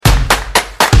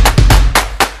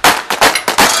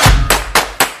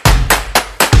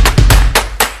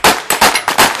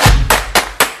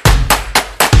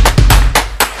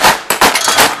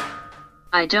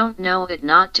I don't know it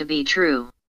not to be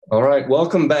true. All right,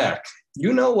 welcome back.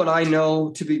 You know what I know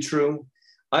to be true?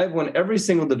 I've won every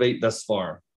single debate thus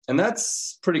far, and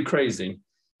that's pretty crazy.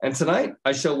 And tonight,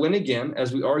 I shall win again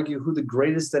as we argue who the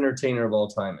greatest entertainer of all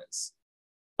time is.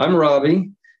 I'm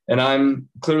Robbie, and I'm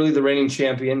clearly the reigning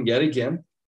champion yet again.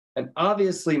 And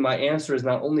obviously, my answer is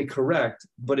not only correct,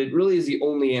 but it really is the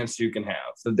only answer you can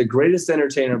have, that the greatest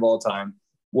entertainer of all time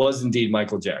was indeed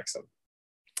Michael Jackson.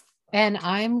 And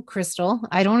I'm Crystal.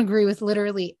 I don't agree with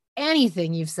literally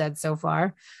anything you've said so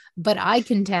far, but I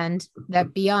contend that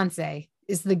Beyonce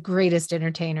is the greatest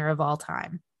entertainer of all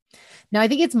time. Now, I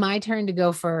think it's my turn to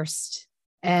go first,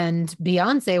 and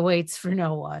Beyonce waits for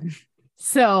no one.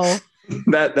 So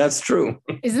that's true.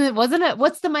 Wasn't it?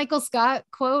 What's the Michael Scott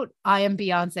quote? I am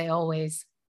Beyonce always.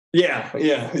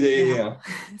 Yeah.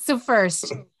 So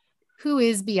first, who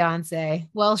is Beyonce?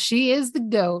 Well, she is the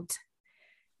GOAT.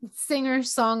 Singer,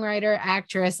 songwriter,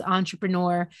 actress,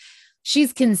 entrepreneur.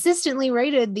 She's consistently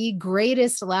rated the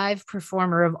greatest live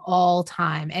performer of all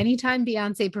time. Anytime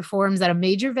Beyonce performs at a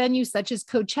major venue such as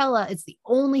Coachella, it's the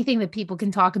only thing that people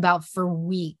can talk about for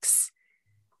weeks.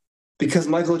 Because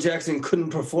Michael Jackson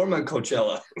couldn't perform at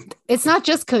Coachella. It's not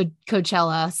just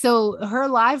Coachella. So her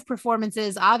live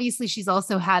performances, obviously she's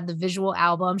also had the visual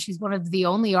album. She's one of the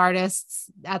only artists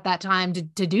at that time to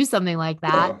do something like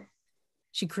that. Yeah.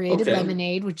 She created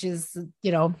Lemonade, which is,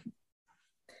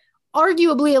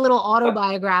 arguably a little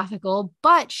autobiographical,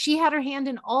 but she had her hand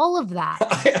in all of that.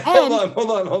 Hold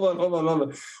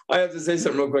on. I have to say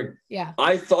something real quick. Yeah.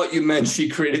 I thought you meant she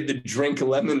created the drink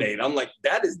Lemonade. I'm like,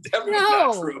 that is definitely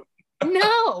not true.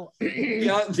 No.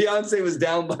 Beyonce was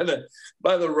down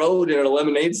by the road in a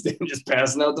lemonade stand just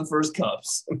passing out the first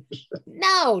cups.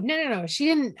 No. She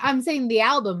didn't. I'm saying the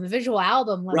album, the visual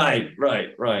album. Right.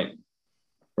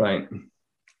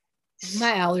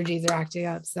 My allergies are acting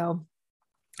up, so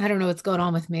I don't know what's going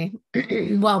on with me.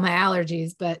 Well, my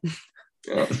allergies, but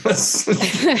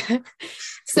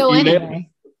so anyway,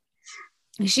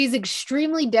 she's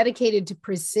extremely dedicated to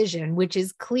precision, which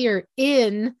is clear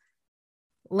in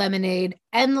Lemonade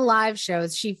and the live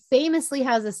shows. She famously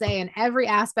has a say in every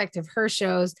aspect of her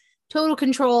shows. Total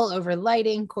control over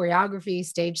lighting, choreography,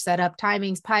 stage setup,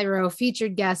 timings, pyro,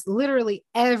 featured guests, literally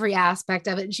every aspect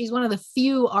of it. And she's one of the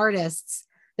few artists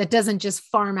that doesn't just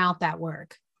farm out that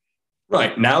work.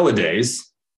 Right. Nowadays.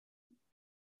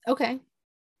 Okay.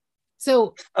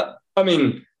 So, that's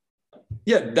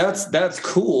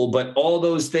cool. But all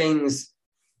those things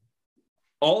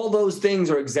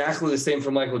are exactly the same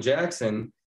for Michael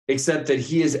Jackson, except that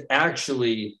he is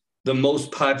actually the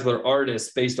most popular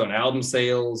artist based on album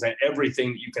sales and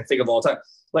everything that you can think of all time.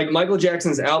 Like Michael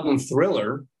Jackson's album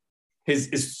Thriller,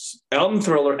 his album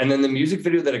Thriller, and then the music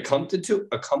video that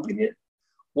accompanied it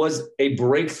was a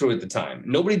breakthrough at the time.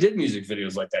 Nobody did music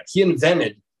videos like that. He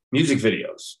invented music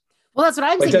videos. Well, that's what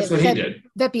I'm saying. That's what he did.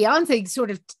 That Beyonce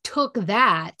sort of took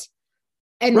that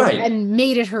and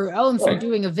made it her own through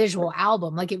doing a visual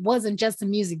album. Like it wasn't just a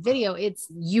music video.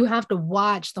 You have to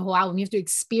watch the whole album. You have to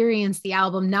experience the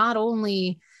album, not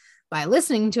only by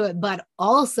listening to it, but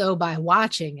also by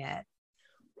watching it.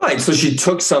 Right. So she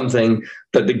took something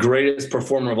that the greatest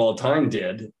performer of all time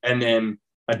did and then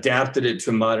adapted it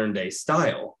to modern day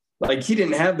style. Like he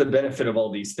didn't have the benefit of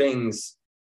all these things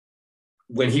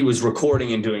when he was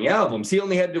recording and doing albums. He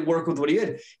only had to work with what he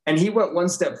had. And he went one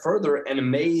step further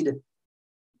and made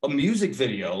a music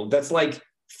video that's like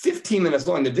 15 minutes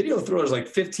long. The video Thriller is like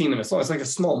 15 minutes long. It's like a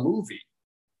small movie.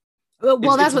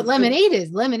 Well, that's what Lemonade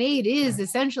is. Lemonade is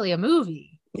essentially a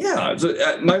movie. Yeah. So,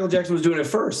 Michael Jackson was doing it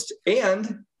first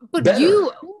but better.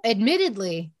 You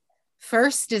admittedly,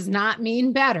 first does not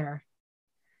mean better.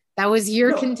 That was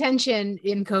your contention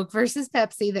in Coke versus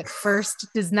Pepsi, that first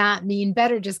does not mean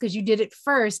better. Just because you did it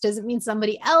first doesn't mean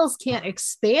somebody else can't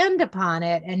expand upon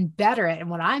it and better it. And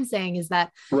what I'm saying is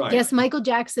that, yes, Michael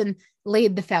Jackson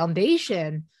laid the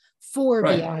foundation for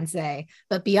Beyonce,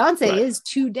 but Beyonce is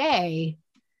today,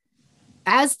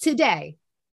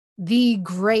 the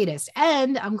greatest.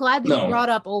 And I'm glad that you brought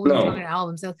up Older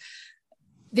album. So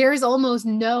there's almost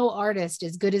no artist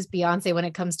as good as Beyonce when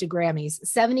it comes to Grammys.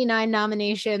 79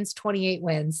 nominations, 28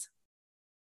 wins.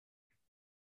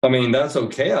 I mean, that's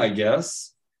okay, I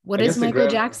guess. What does Michael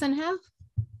Jackson have?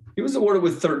 He was awarded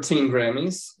with 13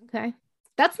 Grammys. Okay.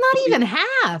 That's not even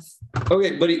half.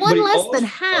 Okay, but less than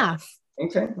half.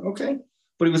 Okay.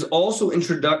 But he was also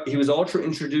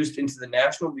introduced into the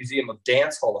National Museum of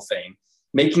Dance Hall of Fame,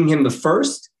 making him the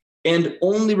first and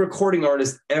only recording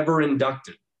artist ever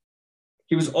inducted.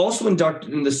 He was also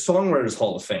inducted in the Songwriters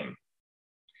Hall of Fame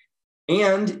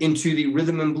and into the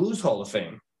Rhythm and Blues Hall of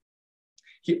Fame.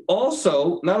 He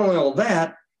also, not only all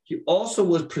that, he He also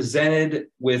was presented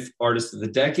with Artist of the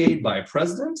Decade by a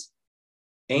president.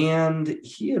 And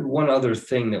he had one other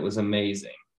thing that was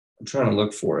amazing. I'm trying to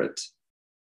look for it.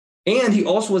 And he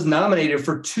also was nominated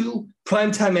for 2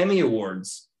 Primetime Emmy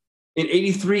Awards in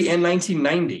 83 and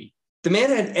 1990. The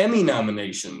man had Emmy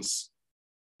nominations.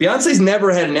 Beyonce's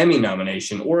never had an Emmy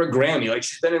nomination or a Grammy. Like,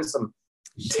 she's been in some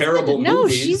terrible movies. No,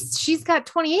 she's got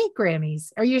 28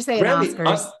 Grammys. Are you saying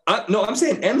Oscars? No, I'm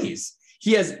saying Emmys.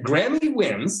 He has Grammy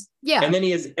wins, and then he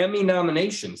has Emmy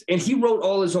nominations. And he wrote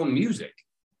all his own music.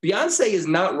 Beyonce is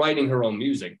not writing her own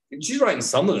music. She's writing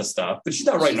some of the stuff, but she's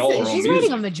not writing all her own music. She's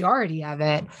writing a majority of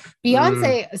it.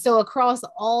 Beyonce, so across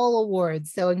all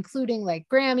awards, so including like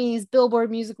Grammys, Billboard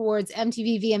Music Awards,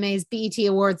 MTV, VMAs, BET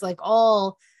Awards, like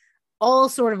all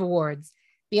sort of awards.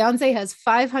 Beyonce has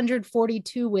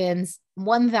 542 wins,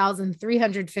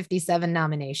 1,357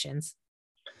 nominations.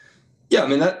 Yeah, I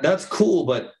mean, that's cool,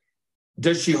 but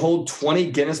does she hold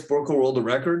 20 Guinness Book of World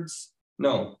Records?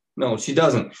 No, she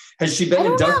doesn't. Has she been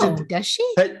inducted? Does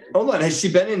she? Hold on. Has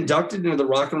she been inducted into the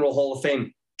Rock and Roll Hall of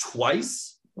Fame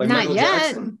twice? Like Not Michael yet.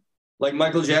 Jackson? Like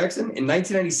Michael Jackson? In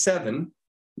 1997,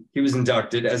 he was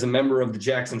inducted as a member of the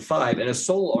Jackson 5 and a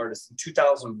solo artist in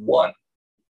 2001.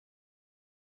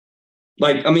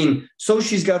 Like, I mean, so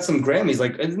she's got some Grammys.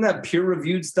 Like, isn't that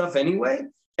peer-reviewed stuff anyway?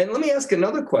 And let me ask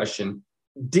another question.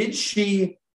 Did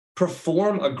she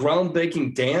perform a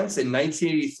groundbreaking dance in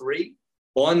 1983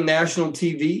 on national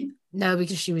TV? No,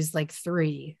 because she was like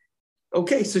 3.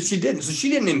 Okay, so she didn't. So she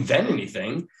didn't invent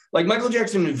anything. Like, Michael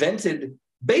Jackson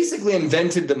basically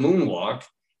invented the moonwalk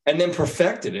and then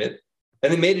perfected it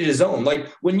and then made it his own. Like,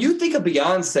 when you think of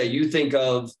Beyonce, you think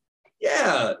of,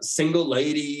 single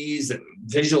ladies and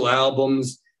visual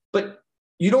albums, but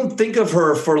you don't think of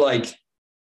her for like.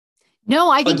 No,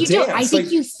 I think you dance. don't. I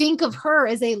think you think of her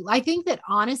as I think that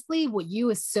honestly, what you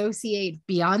associate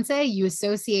Beyonce, you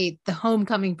associate the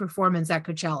homecoming performance at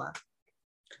Coachella.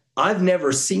 I've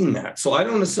never seen that. So I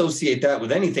don't associate that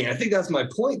with anything. I think that's my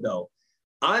point, though.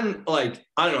 I'm like,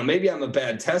 I don't know, maybe I'm a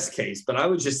bad test case, but I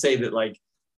would just say that, like,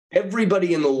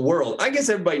 everybody in the world, I guess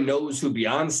everybody knows who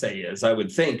Beyonce is, I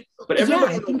would think. But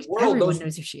everybody in the world knows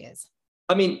who she is.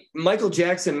 I mean, Michael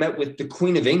Jackson met with the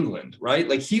Queen of England, right?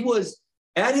 Like, he was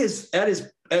at his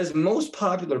most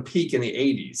popular peak in the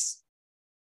 80s.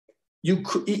 You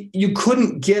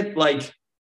couldn't get like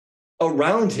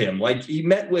around him. Like, he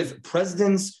met with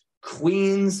presidents,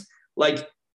 queens, like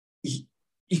he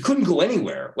couldn't go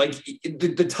anywhere. Like,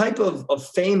 the type of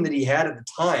fame that he had at the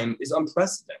time is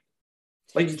unprecedented.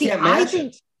 Like, you can't match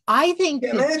it. I think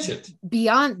you can't match it.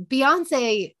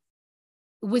 Beyonce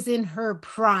was in her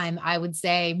prime, I would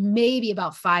say, maybe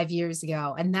about 5 years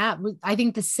ago. And I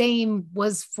think the same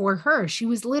was for her. She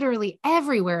was literally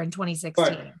everywhere in 2016.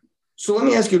 Right. So let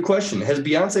me ask you a question. Has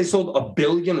Beyonce sold 1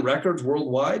 billion records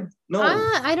worldwide? No.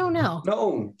 I don't know.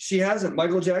 No, she hasn't.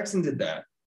 Michael Jackson did that.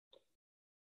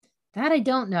 That I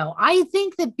don't know. I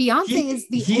think that Beyonce is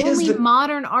the only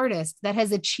modern artist that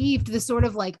has achieved the sort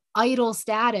of like idol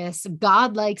status,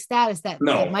 godlike status that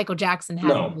Michael Jackson had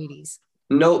in the 80s.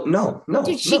 No.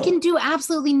 Dude, she can do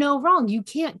absolutely no wrong. You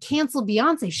can't cancel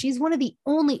Beyonce. She's one of the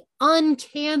only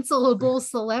uncancelable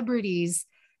celebrities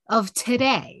of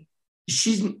today.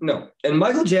 And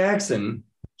Michael Jackson,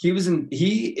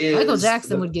 Michael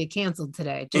Jackson would get canceled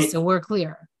today, just so we're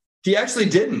clear. He actually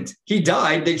didn't. He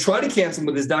died. They tried to cancel him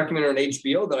with his documentary on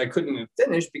HBO that I couldn't even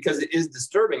finish because it is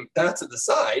disturbing. That's to the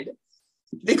side.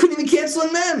 They couldn't even cancel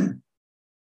him then.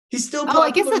 He's still popular. I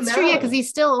guess that's true, because he's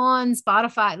still on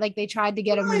Spotify. Like, they tried to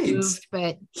get him removed,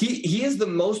 but he is the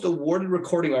most awarded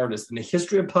recording artist in the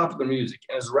history of popular music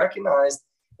and is recognized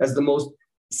as the most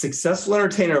successful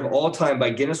entertainer of all time by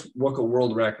Guinness Book of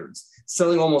World Records,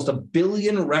 selling almost 1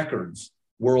 billion records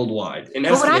worldwide.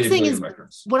 What I'm saying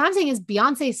is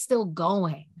Beyonce's still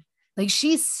going. Like,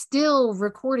 she's still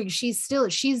recording. She's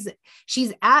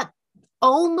at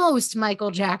almost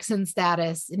Michael Jackson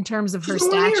status in terms of her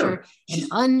stature and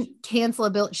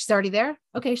uncancelability. She's already there.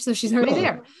 Okay, so she's already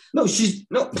there.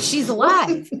 She's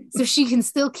alive, so she can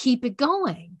still keep it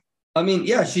going. I mean,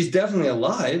 yeah, she's definitely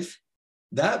alive.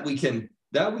 That we can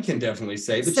definitely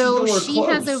say. But so she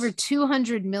has over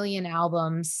 200 million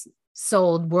albums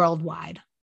sold worldwide.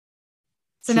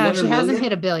 So no, she hasn't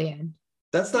hit 1 billion.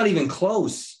 That's not even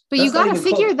close. But you got to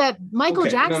figure that Michael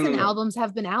Jackson albums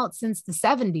have been out since the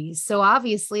 70s. So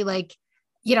obviously, like,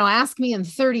 ask me in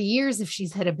 30 years if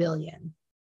she's hit 1 billion.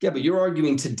 Yeah, but you're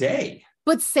arguing today.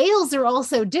 But sales are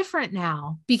also different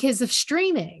now because of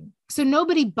streaming. So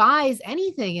nobody buys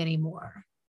anything anymore.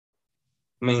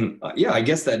 I mean, yeah, I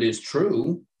guess that is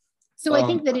true. So I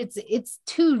think that it's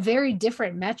two very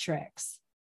different metrics.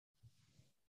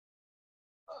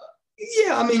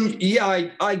 Yeah, I mean, yeah,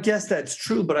 I guess that's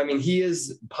true, but I mean, he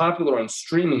is popular on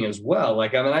streaming as well.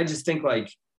 Like, I mean, I just think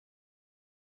like,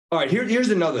 all right, here's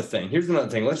another thing. Here's another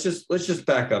thing. Let's just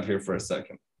back up here for a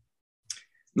second.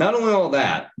 Not only all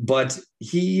that, but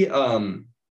he oh man,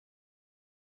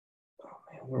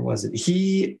 where was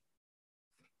it?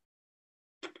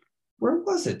 Where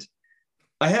was it?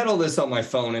 I had all this on my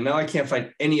phone and now I can't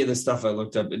find any of the stuff I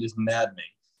looked up. It is maddening.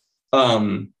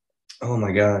 Oh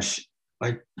my gosh.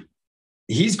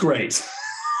 He's great.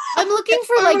 I'm looking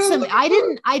for like some, I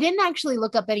didn't actually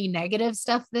look up any negative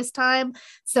stuff this time.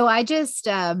 So I just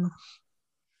I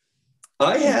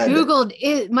had Googled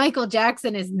it, Michael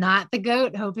Jackson is not the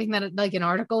GOAT, hoping that like an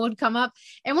article would come up.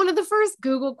 And one of the first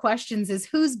Google questions is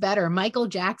who's better, Michael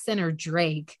Jackson or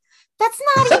Drake? That's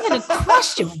not even a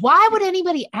question. Why would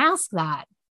anybody ask that?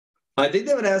 I think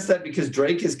they would ask that because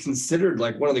Drake is considered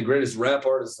like one of the greatest rap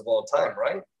artists of all time,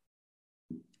 right?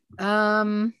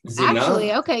 Actually,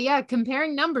 not? Okay, yeah.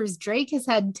 Comparing numbers, Drake has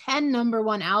had 10 number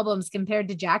one albums compared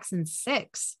to Jackson's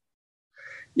 6.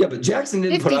 Yeah, but Jackson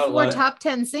didn't put out a lot of top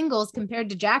 10 singles compared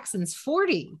to Jackson's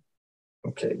 40.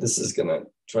 Okay, this is gonna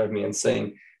drive me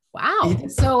insane. Wow.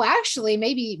 So actually,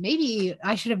 maybe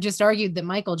I should have just argued that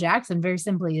Michael Jackson very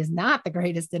simply is not the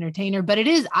greatest entertainer, but it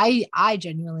is. I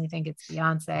genuinely think it's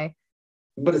Beyonce.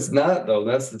 But it's not, though.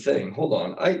 That's the thing. Hold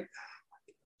on.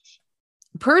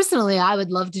 Personally, I would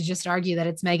love to just argue that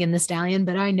it's Megan Thee Stallion,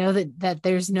 but I know that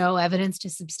there's no evidence to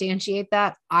substantiate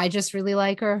that. I just really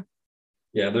like her.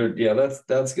 Yeah,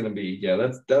 that's gonna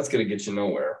get you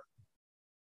nowhere.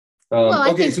 Well,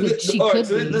 okay, so this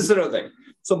is another thing.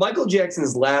 So Michael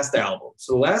Jackson's last album,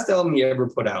 so the last album he ever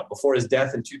put out before his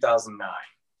death in 2009.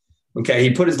 Okay,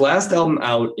 he put his last album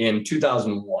out in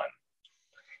 2001.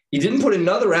 He didn't put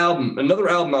another album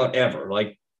out ever,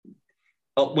 like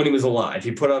when he was alive.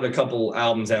 He put out a couple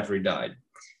albums after he died.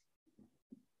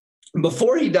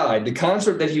 Before he died, the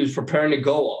concert that he was preparing to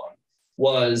go on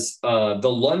was the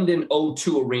London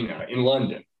O2 Arena in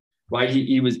London, right?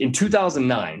 He was in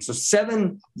 2009. So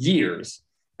 7 years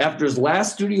after his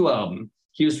last studio album,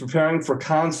 he was preparing for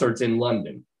concerts in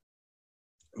London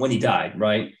when he died,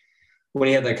 right? When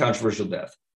he had that controversial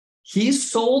death. He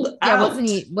sold out.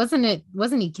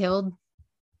 Wasn't he killed?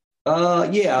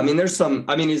 Yeah. I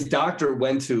mean, his doctor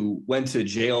went to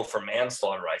jail for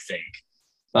manslaughter, I think.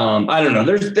 I don't know.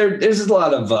 There's a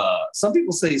lot of some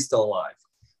people say he's still alive,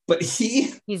 but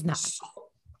he's not.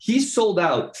 He sold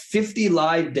out 50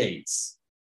 live dates,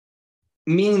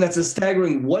 meaning that's a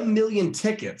staggering 1 million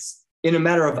tickets in a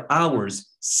matter of hours,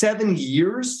 7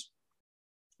 years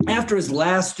after his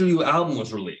last studio album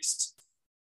was released.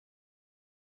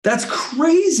 That's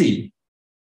crazy.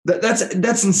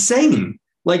 That's insane.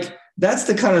 Like, that's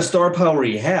the kind of star power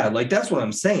he had. Like, that's what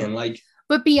I'm saying. Like,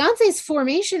 but Beyonce's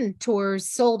Formation tour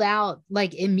sold out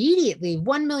like immediately.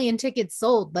 1 million tickets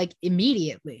sold like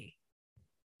immediately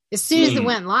as soon as it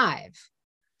went live.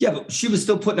 Yeah, but she was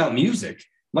still putting out music.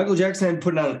 Michael Jackson hadn't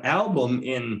put out an album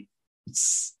in,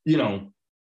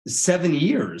 7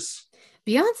 years.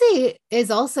 Beyonce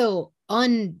is also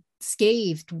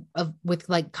unscathed with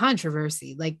like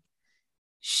controversy. Like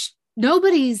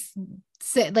nobody's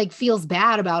feels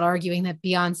bad about arguing that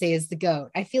Beyonce is the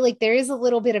GOAT. I feel like there is a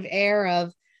little bit of air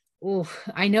of,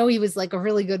 I know he was like a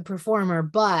really good performer,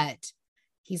 but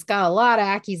he's got a lot of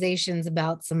accusations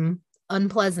about some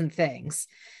unpleasant things.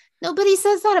 Nobody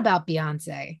says that about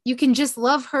Beyonce. You can just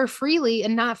love her freely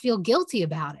and not feel guilty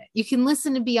about it. You can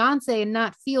listen to Beyonce and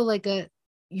not feel like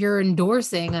you're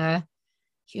endorsing a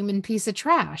human piece of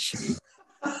trash.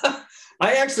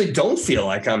 I actually don't feel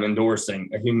like I'm endorsing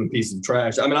a human piece of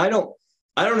trash. I mean, I don't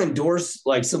endorse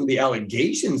like some of the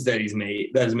allegations that is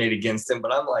made against him,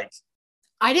 but I'm like,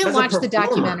 I didn't watch the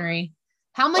documentary.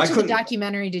 How much of the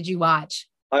documentary did you watch?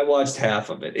 I watched half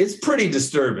of it. It's pretty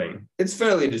disturbing. It's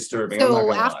fairly disturbing.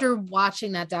 So after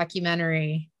watching that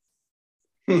documentary,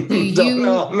 do you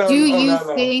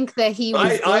think that he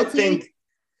was guilty?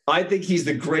 I think he's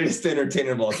the greatest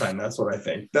entertainer of all time. That's what I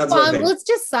think. What I think. Let's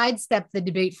just sidestep the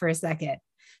debate for a second.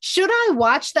 Should I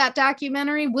watch that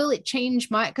documentary? Will it change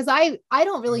because I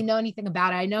don't really know anything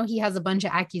about it. I know he has a bunch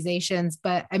of accusations,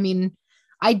 but I mean,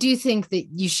 I do think that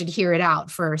you should hear it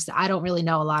out first. I don't really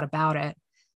know a lot about it.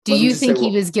 Do you think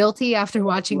he was guilty after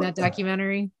watching that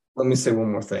documentary? Let me say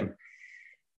one more thing.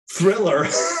 Thriller.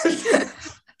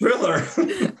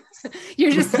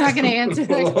 You're just not going to answer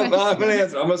that question. No, I'm going to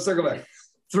answer. I'm going to circle back.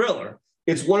 Thriller.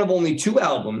 It's one of only 2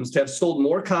 albums to have sold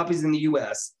more copies in the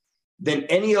U.S. than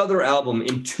any other album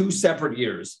in 2 separate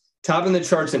years, topping the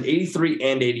charts in 83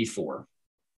 and 84.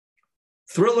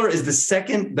 Thriller is the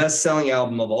second best-selling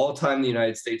album of all time in the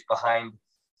United States behind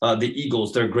the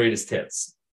Eagles, their greatest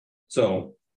hits.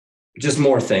 So just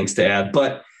more things to add.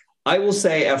 But I will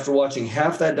say, after watching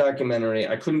half that documentary,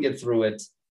 I couldn't get through it.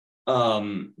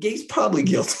 He's probably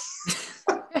guilty.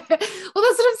 Well,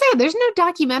 that's what I'm saying. There's no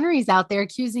documentaries out there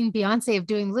accusing Beyonce of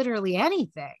doing literally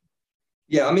anything.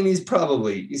 Yeah, I mean,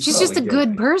 she's just a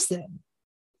good person.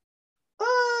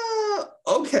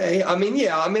 Okay. I mean,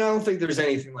 yeah. I mean, I don't think there's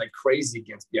anything like crazy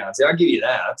against Beyonce. I'll give you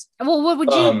that. Well, what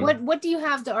would you what do you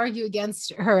have to argue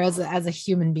against her as a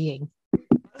human being?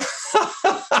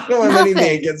 I don't have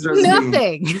anything against her.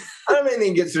 Nothing. I don't have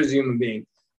anything against her as a human being.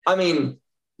 I mean,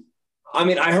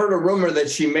 I heard a rumor that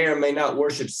she may or may not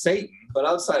worship Satan, but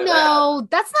outside of that, no,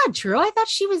 that's not true. I thought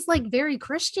she was like very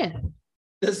Christian.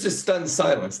 That's just stunned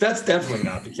silence. That's definitely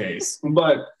not the case.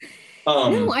 But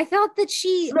no, I thought that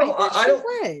she. No, I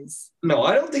was. No,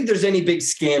 I don't think there's any big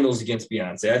scandals against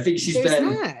Beyonce. I think she's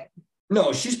not.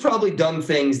 No, she's probably done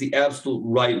things the absolute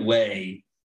right way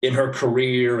in her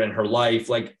career and her life.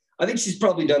 Like, I think she's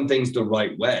probably done things the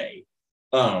right way.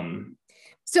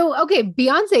 So, okay,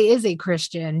 Beyonce is a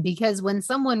Christian because when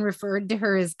someone referred to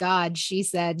her as God, she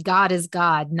said, "God is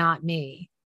God, not me."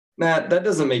 That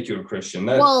doesn't make you a Christian.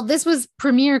 Well, this was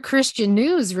Premier Christian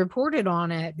News reported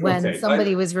on it when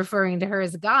somebody was referring to her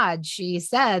as God. She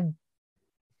said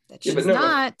that she's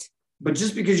not. But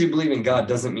just because you believe in God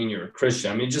doesn't mean you're a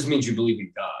Christian. I mean, it just means you believe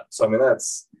in God. So, I mean,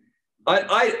 that's,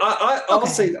 I'll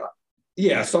say that.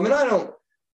 Yeah. So, I mean, I don't,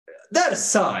 that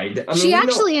aside, I mean, she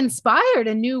actually inspired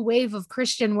a new wave of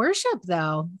Christian worship,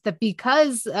 though, that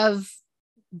because of,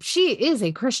 she is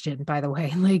a Christian, by the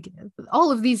way, like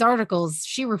all of these articles,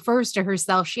 she refers to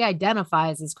herself, she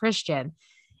identifies as Christian.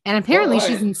 And apparently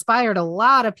she's inspired a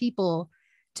lot of people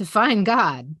to find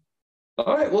God.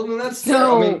 All right. Well, then that's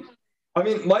so. I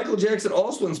mean, Michael Jackson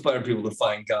also inspired people to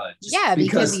find God.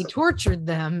 Because he tortured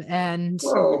them and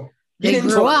they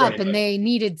grew up and they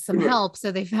needed some help. So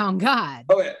they found God.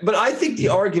 Okay. But I think the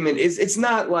argument is, it's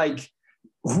not like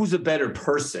who's a better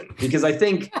person, because I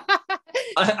think,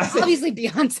 obviously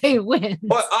Beyonce wins.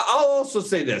 But I'll also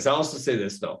say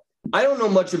this though. I don't know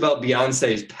much about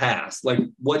Beyonce's past, like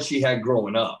what she had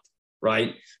growing up,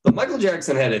 right? But Michael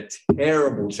Jackson had a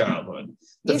terrible childhood.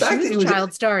 The fact that he was a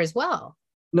child star as well.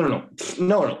 No.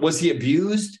 Was he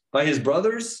abused by his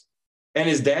brothers and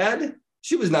his dad?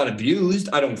 She was not abused,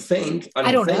 I don't think.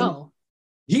 I don't know.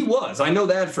 He was. I know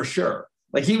that for sure.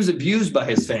 Like, he was abused by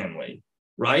his family,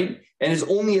 right? And his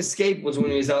only escape was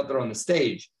when he was out there on the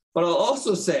stage. But I'll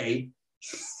also say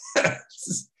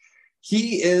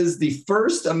he is the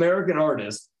first American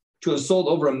artist to have sold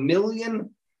over 1 million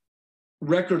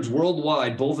records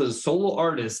worldwide, both as a solo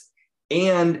artist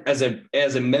and as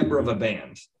a member of a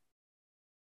band.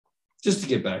 Just to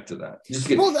get back to that.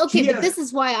 But this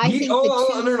is why I think.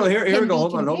 No. Here we go.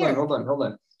 Hold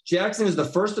on. Jackson is the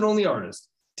first and only artist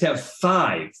to have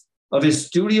 5 of his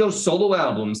studio solo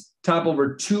albums top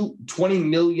over 20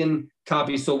 million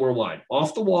copies sold worldwide.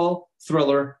 Off the Wall,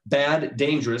 Thriller, Bad,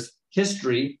 Dangerous,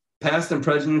 History, Past and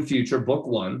Present and Future, Book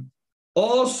 1,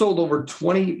 all sold over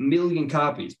 20 million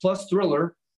copies. Plus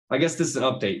Thriller, I guess this is an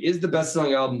update, is the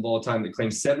best-selling album of all time that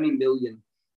claims 70 million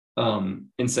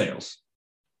in sales.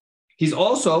 He's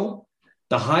also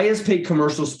the highest paid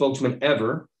commercial spokesman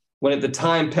ever, when at the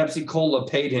time Pepsi Cola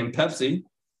paid him, Pepsi,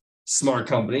 smart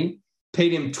company,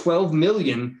 paid him $12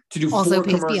 million to do 4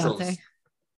 commercials. Beyonce.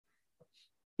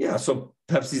 Yeah, so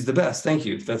Pepsi's the best. Thank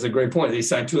you. That's a great point. They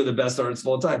signed 2 of the best artists of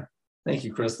all time. Thank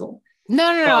you, Crystal. No.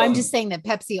 I'm just saying that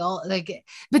Pepsi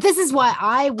but this is why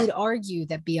I would argue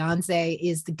that Beyonce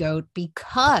is the GOAT,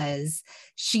 because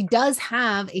she does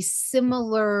have a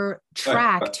similar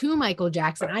track to Michael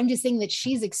Jackson. I'm just saying that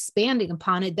she's expanding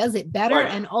upon it, does it better,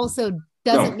 and also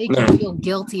doesn't make you feel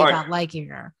guilty about liking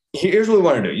her. Here's what we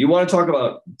want to do. You want to talk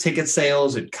about ticket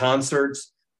sales at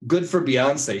concerts? Good for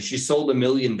Beyonce. She sold $1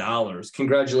 million.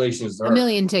 Congratulations to her. 1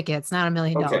 million tickets, not $1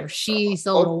 million. Okay. She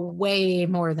sold way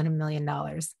more than $1 million.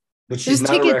 But those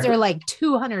tickets are like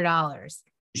 $200.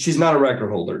 She's not a record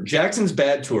holder. Jackson's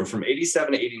Bad Tour from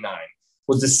 87 to 89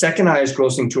 was the second highest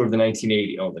grossing tour of the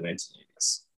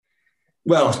 1980s.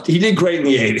 Well, he did great in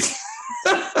the 80s.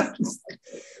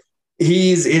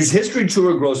 His history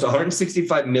tour grossed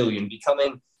 $165 million,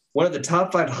 becoming one of the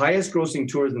top 5 highest grossing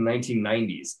tours in the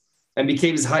 1990s, and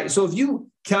became his high. So if you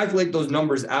calculate those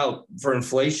numbers out for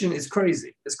inflation, it's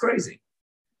crazy. It's crazy.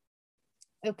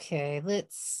 Okay,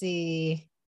 let's see.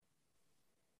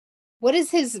 What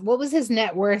was his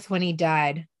net worth when he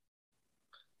died?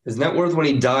 His net worth when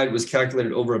he died was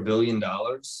calculated over $1 billion.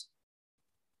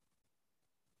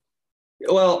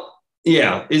 Well,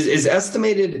 yeah, his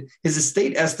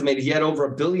estate estimated he had over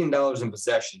 $1 billion in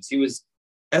possessions. He was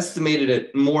estimated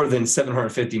at more than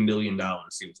 $750 million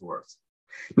he was worth.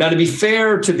 Now, to be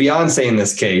fair to Beyonce in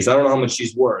this case, I don't know how much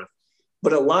she's worth,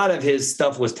 but a lot of his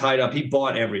stuff was tied up. He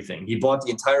bought everything. He bought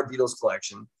the entire Beatles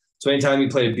collection. So anytime he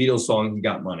played a Beatles song, he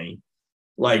got money.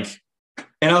 Like,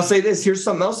 and I'll say this, here's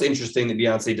something else interesting that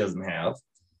Beyonce doesn't have.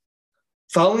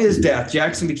 Following his death,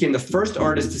 Jackson became the first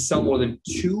artist to sell more than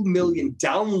 2 million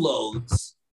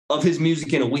downloads of his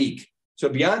music in a week. So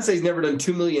Beyonce's never done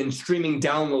 2 million streaming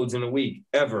downloads in a week,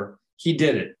 ever. He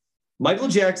did it. Michael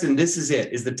Jackson, this is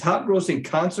it, is the top grossing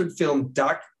concert film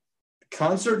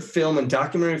and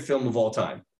documentary film of all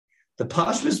time. The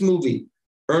posthumous movie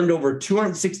earned over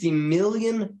 260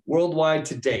 million worldwide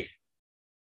to date.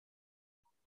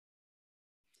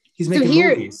 He's making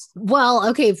movies. Well,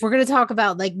 okay, if we're going to talk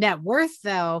about like net worth,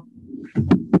 though,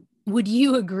 would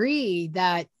you agree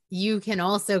that you can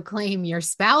also claim your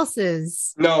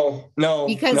spouse's? No,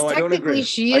 because no, technically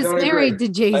she is married to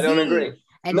Jay-Z. I don't agree.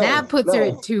 And that puts her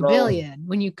at 2 billion.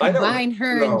 When you combine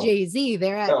her and Jay-Z,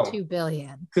 they're at 2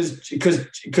 billion.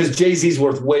 Because Jay-Z's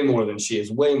worth way more than she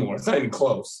is, way more. It's not even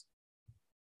close.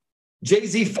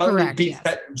 Jay-Z founded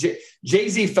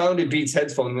Jay-Z founded Beats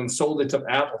headphones and then sold it to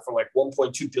Apple for like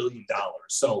 $1.2 billion.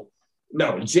 So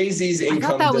no, Jay-Z's income. I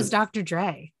thought that was Dr.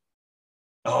 Dre.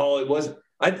 Oh, it was.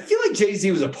 I feel like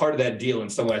Jay-Z was a part of that deal in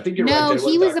some way. I think you're right. No,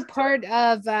 he was a part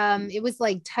of it was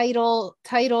like Tidal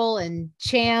and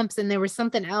Champs, and there was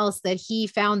something else that he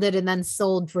founded and then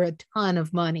sold for a ton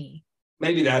of money.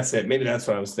 Maybe that's it. Maybe that's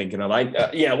what I was thinking of.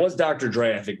 It was Dr.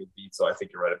 Dre, I think, with Beats, so I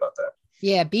think you're right about that.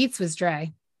 Yeah, Beats was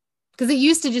Dre. Because it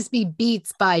used to just be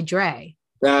Beats by Dre.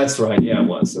 That's right. Yeah, it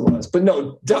was. But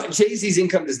no, Jay-Z's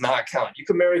income does not count. You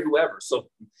can marry whoever. So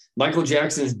Michael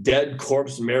Jackson's dead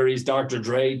corpse marries Dr.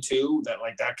 Dre too.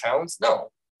 That counts?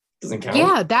 No, it doesn't count.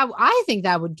 Yeah, I think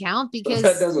that would count because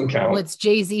that doesn't count. What's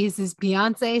Jay-Z's is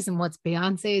Beyonce's and what's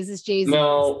Beyonce's is Jay-Z's.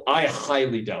 No, I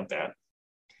highly doubt that.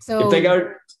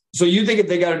 So you think if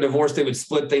they got a divorce, they would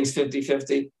split things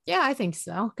 50-50? Yeah, I think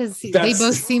so. Because they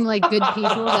both seem like good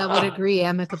people that would agree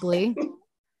amicably.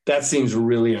 That seems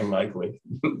really unlikely.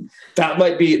 That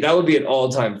would be an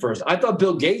all-time first. I thought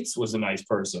Bill Gates was a nice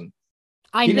person.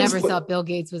 I never thought Bill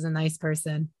Gates was a nice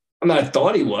person. I mean, I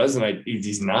thought he was, and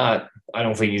he's not. I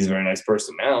don't think he's a very nice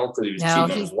person now because he was cheating on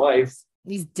his wife.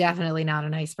 He's definitely not a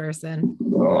nice person.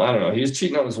 Well, I don't know. He was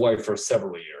cheating on his wife for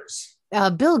several years.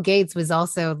 Bill Gates was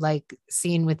also like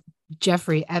seen with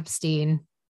Jeffrey Epstein.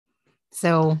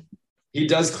 So he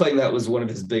does claim that was one of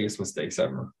his biggest mistakes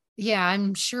ever. Yeah,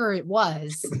 I'm sure it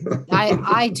was.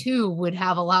 I too would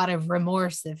have a lot of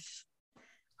remorse if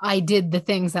I did the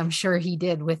things I'm sure he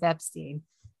did with Epstein.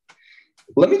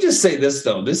 Let me just say this,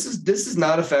 though. This is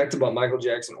not a fact about Michael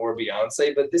Jackson or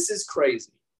Beyonce, but this is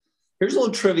crazy. Here's a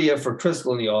little trivia for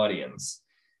Crystal in the audience.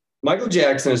 Michael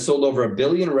Jackson has sold over 1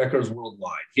 billion records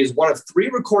worldwide. He is one of 3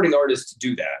 recording artists to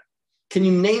do that. Can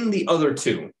you name the other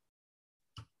 2?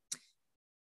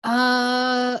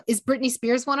 Is Britney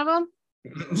Spears one of them?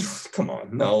 Come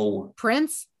on, no.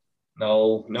 Prince?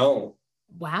 No.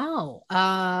 Wow.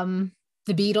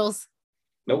 The Beatles?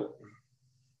 Nope.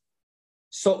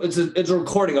 So it's a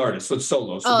recording artist, so it's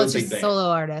solo. So it's just a solo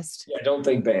artist. Yeah, don't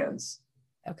think bands.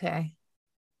 Okay.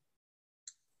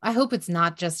 I hope it's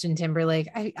not Justin Timberlake.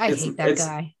 I hate that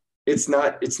guy. It's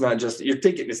not just, you're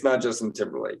thinking it's not Justin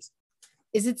Timberlake.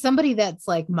 Is it somebody that's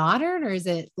like modern, or is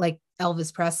it like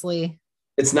Elvis Presley?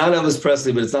 It's not Elvis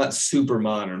Presley, but it's not super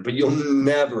modern. But you'll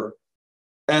never,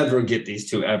 ever get these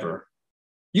 2 ever.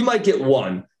 You might get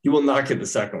one. You will not get the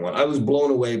second one. I was blown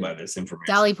away by this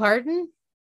information. Dolly Parton?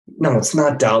 No, it's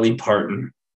not Dolly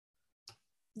Parton.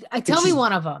 Tell me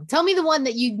one of them. Tell me the one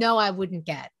that you know I wouldn't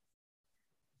get.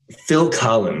 Phil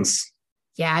Collins.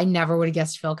 Yeah, I never would have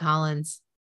guessed Phil Collins.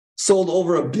 Sold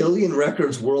over 1 billion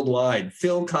records worldwide.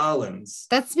 Phil Collins.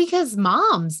 That's because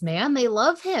moms, man, they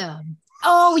love him.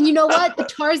 Oh, and you know what? The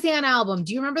Tarzan album.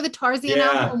 Do you remember the Tarzan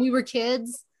album when we were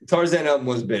kids? Tarzan album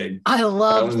was big. I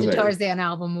loved the Tarzan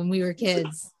album when we were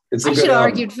kids. I should have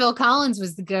argued Phil Collins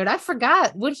was the good. I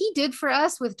forgot what he did for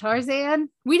us with Tarzan.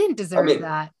 We didn't deserve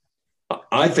that.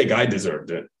 I think I deserved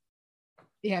it.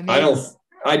 Yeah, maybe.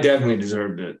 I definitely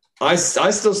deserved it. I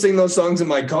still sing those songs in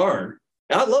my car.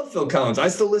 I love Phil Collins. I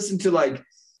still listen to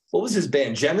what was his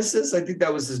band? Genesis? I think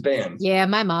that was his band. Yeah,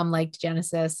 my mom liked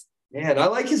Genesis. Man, I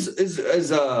like his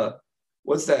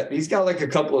what's that? He's got a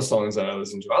couple of songs that I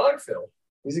listen to. I like Phil.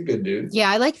 He's a good dude. Yeah,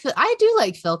 I do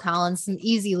like Phil Collins. Some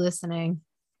easy listening.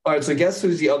 All right, so guess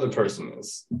who the other person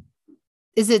is?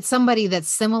 Is it somebody that's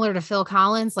similar to Phil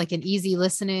Collins, like an easy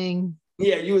listening?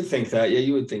 Yeah, you would think that. Yeah,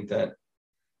 you would think that.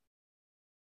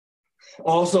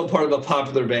 Also part of a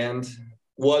popular band.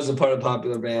 Was a part of a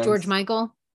popular band. George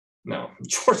Michael? No.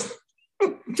 George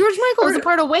Michael was a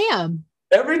part of Wham.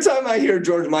 Every time I hear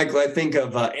George Michael, I think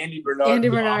of Andy Bernard. Andy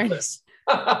Bernard.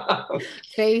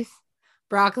 Faith,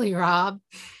 Broccoli Rob.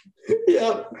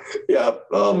 Yep.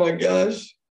 Oh my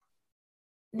gosh.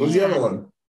 Who's the other one?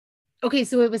 Okay,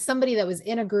 so it was somebody that was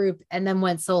in a group and then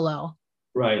went solo.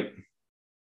 Right.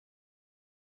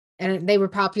 And they were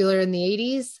popular in the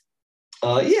 80s?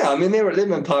 Yeah, I mean, they've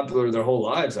been popular their whole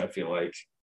lives, I feel like.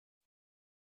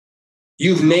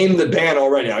 You've named the band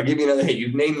already. I'll give you another hint.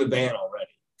 You've named the band already.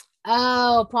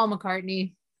 Oh, Paul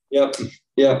McCartney. Yep.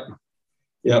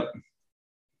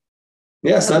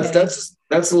 Yes, okay.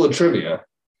 That's a little trivia.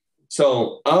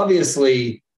 So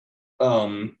obviously,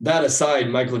 that aside,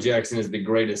 Michael Jackson is the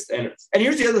greatest. And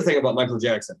here's the other thing about Michael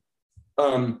Jackson.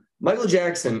 Michael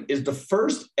Jackson is the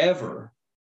first ever.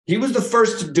 He was the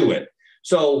first to do it.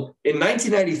 So in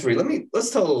 1993, let's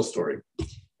tell a little story.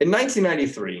 In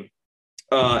 1993,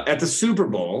 at the Super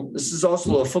Bowl, this is also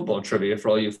a little football trivia for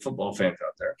all you football fans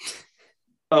out there.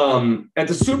 At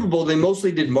the Super Bowl, they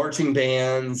mostly did marching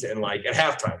bands and like at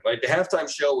halftime. Like the halftime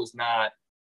show was not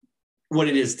what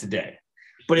it is today.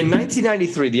 But in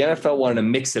 1993, the NFL wanted to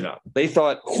mix it up. They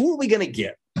thought, who are we going to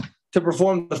get to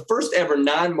perform the first ever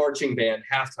non-marching band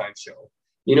halftime show?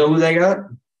 You know who they got?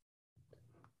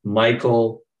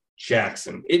 Michael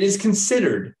Jackson. It is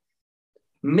considered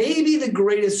maybe the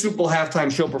greatest Super Bowl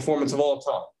halftime show performance of all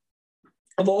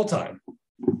time.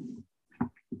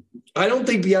 I don't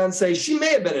think Beyonce, she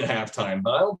may have been at halftime,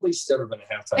 but I don't think she's ever been at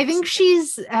halftime. I think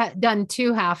she's done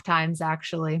 2 halftimes,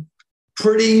 actually.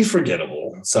 Pretty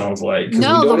forgettable, sounds like.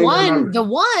 No, the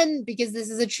one, because this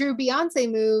is a true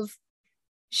Beyonce move,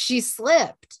 she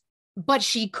slipped, but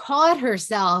she caught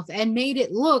herself and made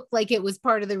it look like it was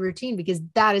part of the routine because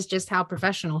that is just how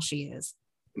professional she is.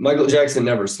 Michael Jackson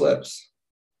never slips.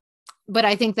 But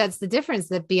I think that's the difference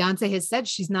that Beyonce has said.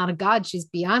 She's not a god. She's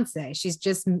Beyonce. She's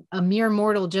just a mere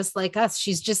mortal, just like us.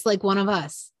 She's just like one of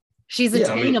us. She's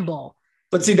attainable.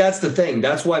 But see, that's the thing.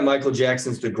 That's why Michael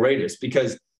Jackson's the greatest,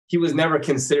 because he was never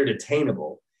considered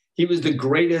attainable. He was the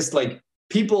greatest. Like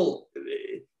people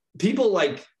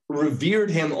like revered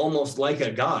him almost like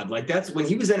a god. Like that's when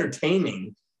he was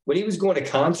entertaining, when he was going to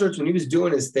concerts, when he was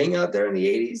doing his thing out there in the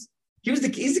 80s, he's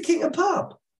the king of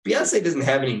pop. Beyonce doesn't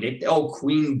have any nickname. Oh,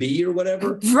 Queen Bee or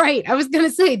whatever. Right. I was going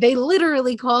to say, they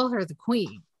literally call her the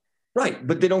queen. Right.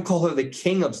 But they don't call her the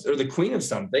king of, or the queen of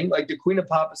something. Like the queen of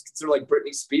pop is considered like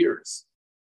Britney Spears.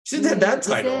 She doesn't have that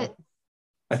title.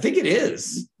 I think it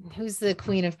is. Who's the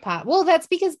queen of pop? Well, that's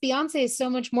because Beyonce is so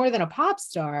much more than a pop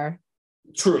star.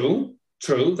 True.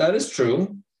 That is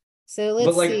true. So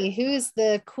let's see. Who's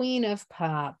the queen of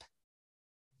pop?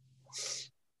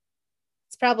 It's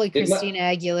probably Christina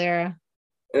Aguilera.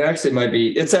 It actually might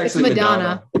be. It's actually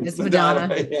Madonna. It's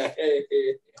Madonna. Yeah.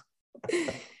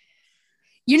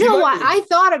 You know what? I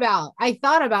thought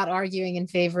about arguing in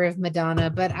favor of Madonna,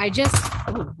 but I just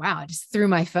threw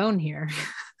my phone here.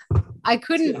 I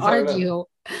couldn't argue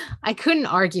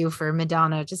for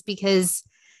Madonna just because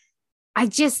I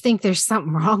just think there's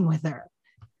something wrong with her.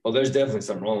 Well, there's definitely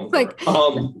something wrong with her.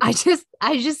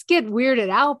 I just get weirded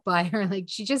out by her. Like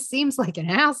she just seems like an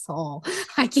asshole.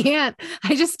 I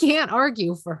just can't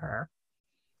argue for her.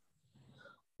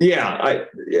 Yeah,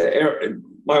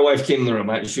 my wife came in the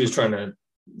room. She was trying to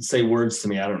say words to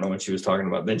me. I don't know what she was talking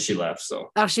about. Then she left. So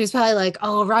she was probably like,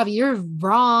 "Oh, Robbie, you're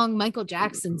wrong. Michael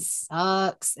Jackson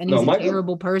sucks, and he's a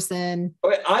terrible person."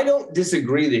 I don't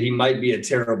disagree that he might be a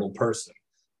terrible person,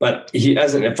 but he,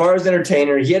 as far as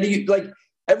entertainer, he had to like.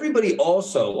 Everybody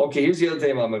also, okay, here's the other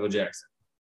thing about Michael Jackson.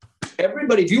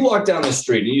 Everybody, if you walk down the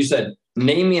street and you said,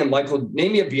 name me a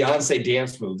Beyonce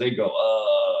dance move, they go,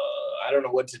 I don't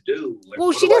know what to do. Like,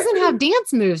 well, she doesn't have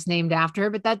dance moves named after her,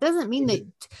 but that doesn't mean that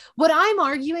what I'm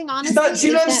arguing, honestly.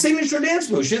 She doesn't have a signature dance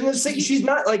move. She's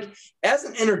not like, as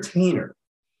an entertainer,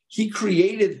 he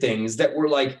created things that were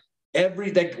like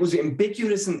that was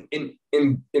ambiguous and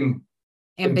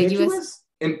ambiguous?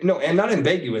 And not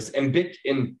ambiguous,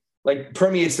 like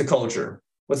permeates the culture.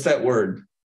 What's that word?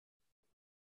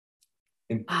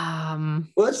 Well,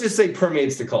 let's just say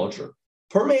permeates the culture.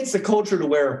 Permeates the culture to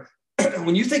where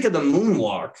when you think of the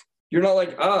moonwalk, you're not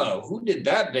like, oh, who did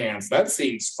that dance? That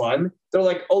seems fun. They're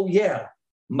like, oh yeah,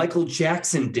 Michael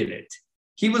Jackson did it.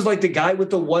 He was like the guy with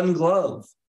the one glove.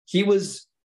 He was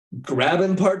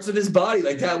grabbing parts of his body.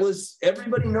 Like that was,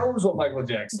 everybody knows what Michael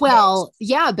Jackson does.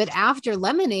 Yeah, but after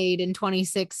Lemonade in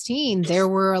 2016, there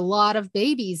were a lot of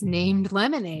babies named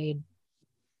Lemonade.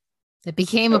 It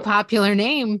became a popular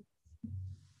name.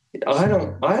 I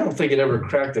don't think it ever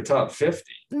cracked the top 50.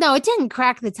 No, it didn't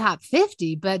crack the top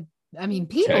 50, but I mean,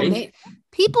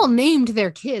 people named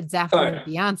their kids after the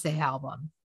Beyonce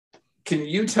album. Can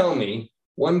you tell me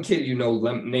one kid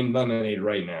named Lemonade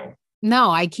right now? No,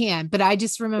 I can't. But I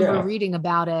just remember reading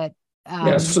about it.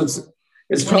 So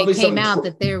it's when probably it came out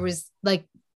that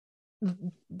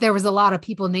there was a lot of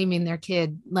people naming their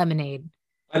kid Lemonade.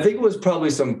 I think it was probably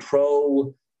some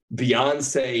pro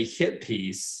Beyonce hit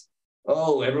piece.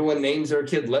 Oh, everyone names their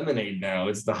kid Lemonade now.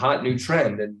 It's the hot new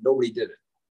trend, and nobody did it.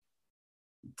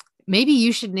 Maybe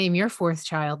you should name your fourth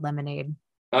child Lemonade.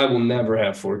 I will never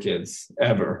have 4 kids,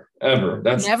 ever.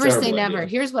 That's never say never. Idea.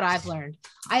 Here's what I've learned.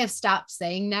 I have stopped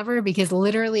saying never because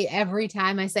literally every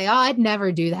time I say, oh, I'd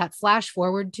never do that, flash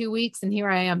forward 2 weeks, and here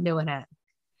I am doing it.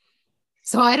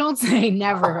 So I don't say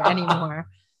never anymore.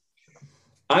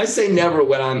 I say never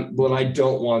when I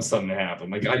don't want something to happen.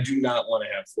 Like, I do not want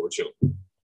to have 4 children.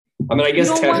 I mean, I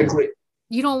guess technically.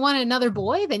 You don't want another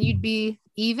boy? Then you'd be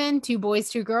even, 2 boys,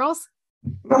 2 girls?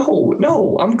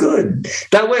 No, I'm good.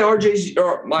 That way, RJ's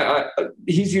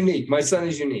he's unique. My son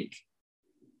is unique.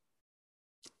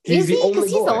 He's the only boy. Because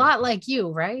he's a lot like you,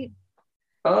 right?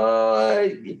 Yeah.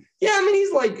 I mean,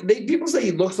 he's like people say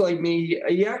he looks like me.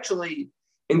 He actually,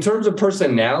 in terms of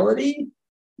personality,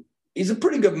 he's a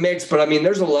pretty good mix. But I mean,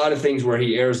 there's a lot of things where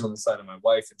he errs on the side of my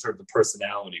wife in terms of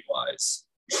personality wise.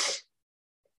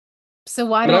 So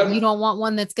why don't you want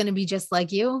one that's going to be just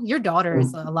like you? Your daughter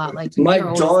is a lot like you. My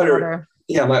daughter.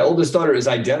 Yeah, my oldest daughter is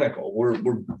identical. We're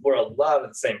a lot of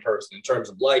the same person in terms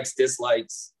of likes,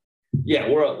 dislikes. Yeah,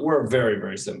 we're very,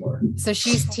 very similar. So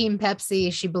she's Team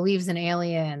Pepsi. She believes in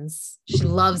aliens. She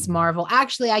loves Marvel.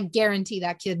 Actually, I guarantee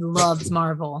that kid loves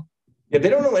Marvel. Yeah, they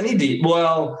don't know any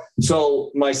well,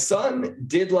 so my son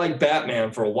did like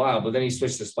Batman for a while, but then he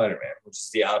switched to Spider-Man, which is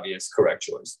the obvious correct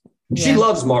choice. Yeah. She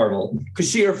loves Marvel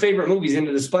because her favorite movie is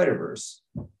Into the Spider-Verse.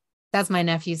 That's my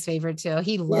nephew's favorite too.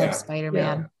 He loves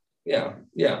Spider-Man.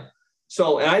 Yeah.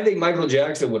 So, and I think Michael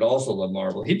Jackson would also love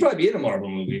Marvel. He'd probably be in a Marvel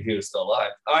movie if he was still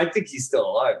alive. I think he's still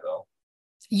alive though.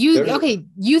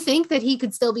 You think that he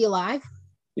could still be alive?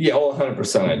 Yeah,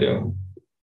 100% I do.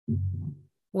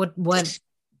 What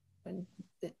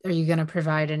are you going to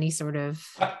prise any sort of?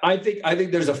 I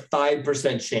think there's a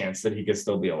 5% chance that he could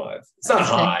still be alive. It's not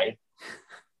high.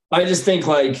 I just think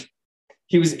like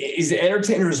he's an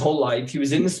entertainer his whole life. He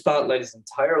was in the spotlight his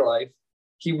entire life.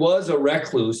 He was a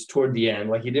recluse toward the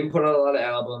end. Like he didn't put out a lot of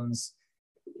albums.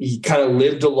 He kind of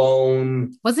lived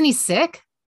alone. Wasn't he sick?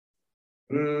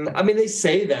 I mean, they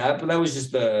say that, but that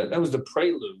was the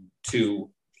prelude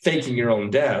to faking your own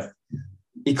death.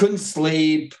 He couldn't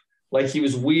sleep. Like he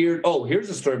was weird. Oh, here's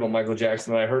a story about Michael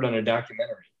Jackson that I heard on a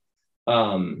documentary.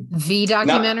 The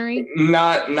documentary?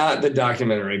 Not the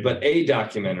documentary, but a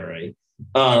documentary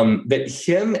that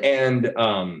him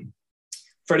and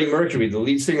Freddie Mercury, the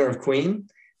lead singer of Queen,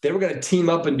 they were going to team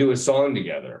up and do a song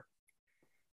together.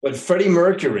 But Freddie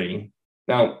Mercury,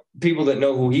 now people that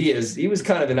know who he is, he was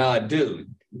kind of an odd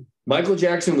dude. Michael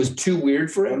Jackson was too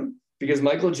weird for him because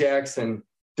Michael Jackson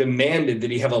demanded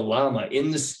that he have a llama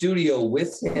in the studio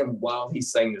with him while he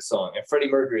sang the song. And Freddie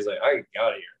Mercury's like, I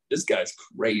got here. This guy's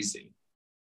crazy.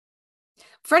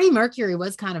 Freddie Mercury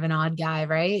was kind of an odd guy,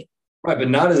 right? Right, but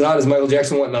not as odd as Michael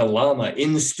Jackson wanting a llama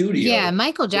in the studio. Yeah,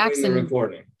 Michael Jackson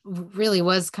really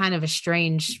was kind of a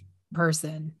strange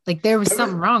person. Like there was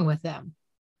something wrong with him.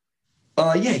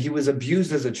 Yeah, he was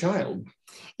abused as a child.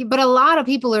 But a lot of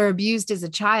people are abused as a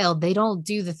child. They don't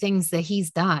do the things that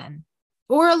he's done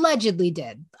or allegedly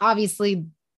did. Obviously.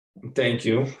 Thank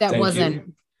you. That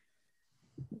wasn't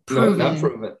proven. No, not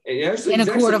proven. In a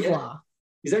court of law.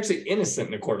 He's actually innocent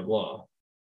in a court of law.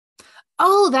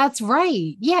 Oh, that's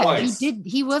right. Yeah, Twice.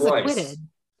 He was acquitted.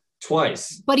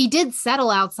 Twice. But he did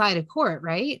settle outside of court,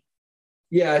 right?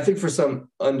 Yeah, I think for some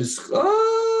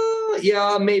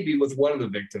yeah, maybe with one of the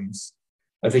victims.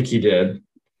 I think he did.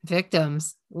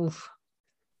 Victims. Oof.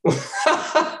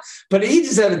 But he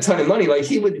just had a ton of money. Like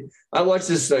I watched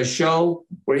this show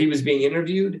where he was being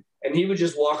interviewed and he would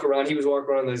just walk around. He was walking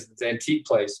around this antique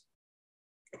place.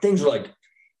 Things were like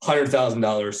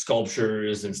 $100,000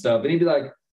 sculptures and stuff. And he'd be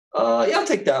like, yeah, I'll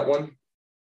take that one.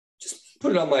 Just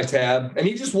put it on my tab. And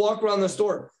he'd just walk around the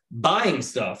store buying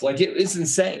stuff. Like it's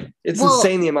insane. It's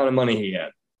insane the amount of money he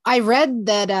had. I read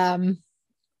that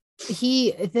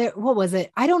what was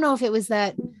it? I don't know if it was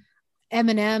that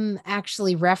Eminem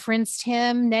actually referenced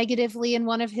him negatively in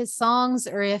one of his songs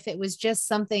or if it was just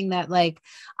something that like,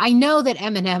 I know that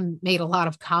Eminem made a lot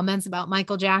of comments about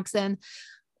Michael Jackson,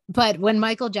 but when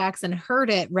Michael Jackson heard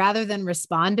it, rather than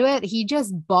respond to it, he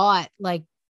just bought like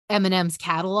Eminem's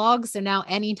catalog. So now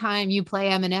anytime you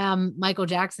play Eminem, Michael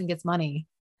Jackson gets money.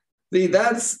 See,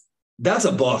 that's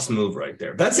a boss move right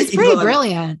there. It's pretty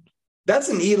brilliant. That's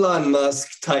an Elon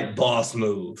Musk type boss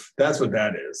move. That's what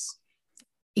that is.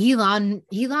 Elon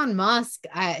Musk,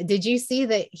 did you see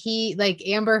that he, like,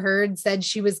 Amber Heard said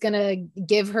she was gonna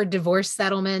give her divorce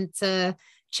settlement to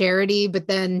charity, but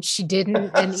then she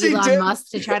didn't, and Elon Musk,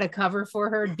 to try to cover for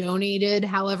her, donated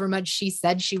however much she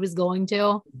said she was going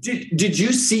to. Did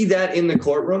you see that in the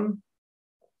courtroom?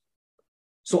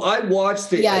 So I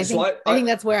watched it. Yeah, I think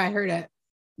that's where I heard it.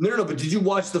 No, but did you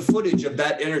watch the footage of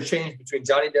that interchange between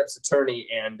Johnny Depp's attorney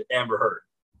and Amber Heard?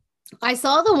 I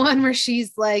saw the one where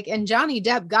she's like, and Johnny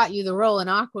Depp got you the role in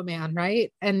Aquaman,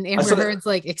 right? And Amber Heard's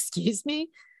like, excuse me?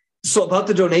 So about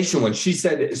the donation one, she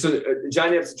said, so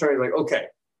Johnny Depp's attorney was like, okay,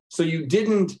 so you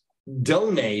didn't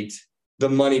donate the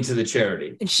money to the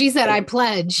charity. And she said, I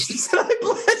pledged. She said, I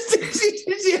pledged.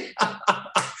 She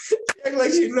acted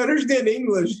like she didn't understand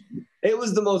English. It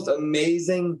was the most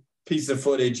amazing piece of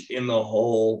footage in the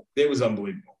whole. It was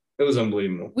unbelievable. It was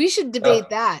unbelievable. We should debate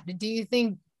that. Do you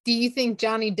think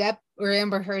Johnny Depp or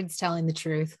Amber Heard's telling the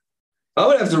truth? I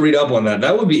would have to read up on that.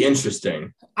 That would be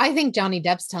interesting. I think Johnny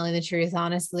Depp's telling the truth,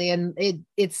 honestly. And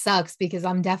it sucks because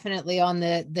I'm definitely on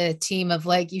the team of,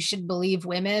 like, you should believe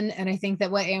women. And I think that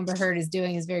what Amber Heard is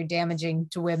doing is very damaging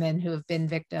to women who have been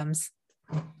victims.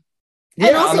 Yeah,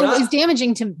 and also it's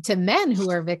damaging to men who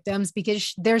are victims,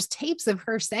 because there's tapes of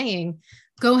her saying,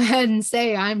 go ahead and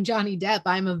say, I'm Johnny Depp,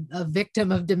 I'm a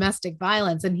victim of domestic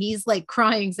violence. And he's like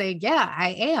crying, saying, yeah, I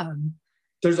am.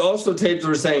 There's also tapes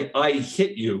where saying, I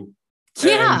hit you.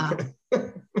 Yeah.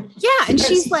 Yeah. And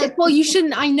she's like, well, you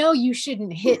shouldn't, I know you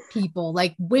shouldn't hit people.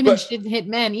 Like, women shouldn't hit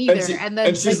men either. And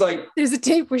then she's like, there's a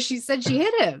tape where she said she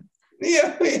hit him.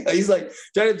 Yeah. He's like,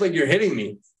 Johnny Depp's like, you're hitting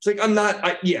me. She's like, I'm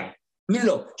not. Yeah.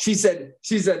 No. She said,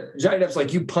 Johnny Depp's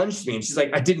like, you punched me. And she's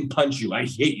like, I didn't punch you. I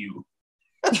hit you.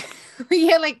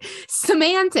 Yeah, like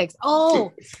semantics.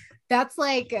 Oh, that's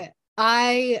like,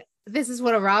 this is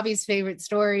one of Robbie's favorite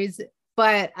stories,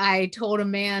 but I told a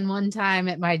man one time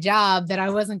at my job that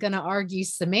I wasn't going to argue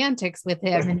semantics with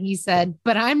him. And he said,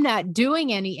 but I'm not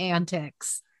doing any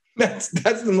antics. That's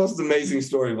the most amazing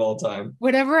story of all time.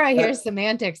 Whenever I hear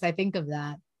semantics, I think of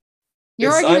that.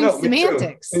 You're arguing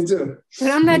semantics. Me too. But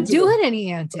I'm not doing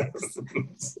any antics.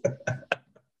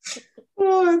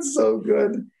 Oh, that's so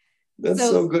good. That's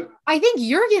so good. I think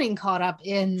you're getting caught up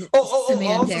in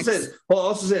semantics.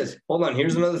 Also says, hold on,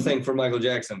 here's another thing for Michael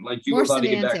Jackson. Like, you were about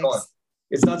semantics. to get back on.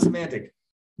 It's not semantic.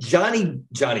 Johnny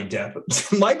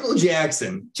Depp. Michael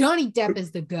Jackson. Johnny Depp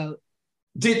is the GOAT.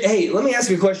 Hey, let me ask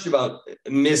you a question about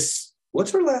Miss,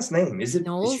 what's her last name? Is it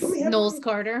Knowles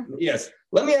Carter? Yes.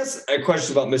 Let me ask a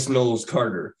question about Miss Knowles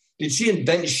Carter. Did she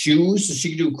invent shoes so she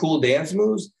could do cool dance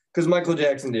moves? Because Michael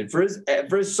Jackson did. For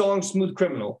his song Smooth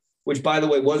Criminal, which, by the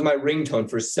way, was my ringtone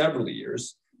for several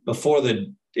years before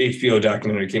the HBO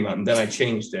documentary came out, and then I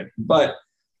changed it. But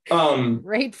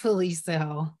rightfully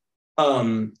so.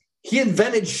 He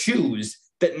invented shoes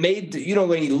that made,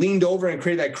 when he leaned over and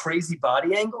created that crazy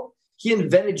body angle, he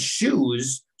invented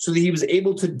shoes so that he was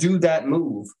able to do that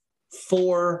move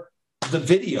for the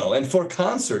video and for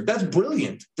concert. That's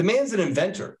brilliant. The man's an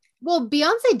inventor. Well,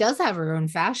 Beyonce does have her own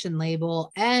fashion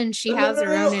label, and she has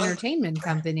her own entertainment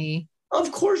company.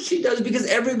 Of course she does, because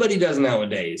everybody does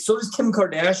nowadays. So does Kim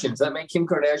Kardashian. Does that make Kim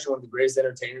Kardashian one of the greatest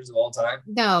entertainers of all time?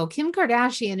 No, Kim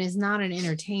Kardashian is not an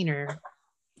entertainer.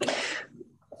 I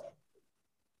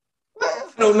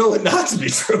don't know it not to be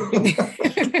true.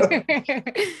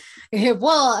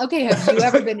 Well, okay. Have you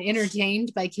ever been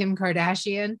entertained by Kim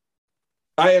Kardashian?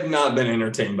 I have not been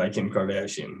entertained by Kim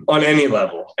Kardashian on any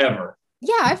level, ever.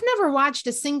 Yeah, I've never watched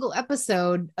a single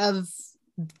episode of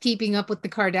Keeping Up with the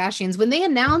Kardashians. When they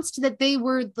announced that they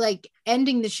were like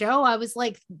ending the show, I was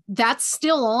like, that's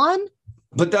still on?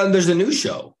 But then there's a new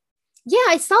show. Yeah,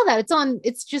 I saw that.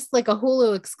 It's just like a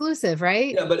Hulu exclusive,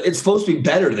 right? Yeah, but it's supposed to be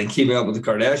better than Keeping Up with the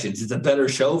Kardashians. It's a better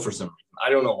show for some reason. I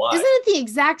don't know why. Isn't it the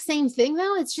exact same thing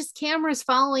though? It's just cameras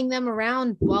following them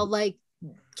around while like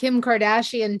Kim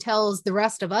Kardashian tells the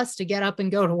rest of us to get up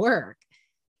and go to work.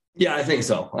 Yeah, I think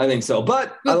so.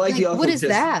 But I like the authenticity. What is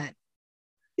that?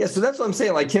 Yeah, so that's what I'm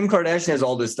saying. Like, Kim Kardashian has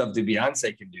all this stuff that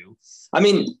Beyonce can do. I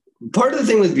mean, part of the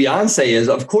thing with Beyonce is,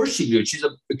 of course she can do it. She's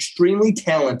an extremely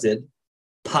talented,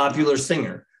 popular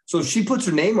singer. So if she puts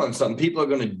her name on something, people are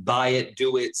going to buy it,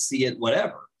 do it, see it,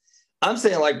 whatever. I'm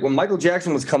saying, like, when Michael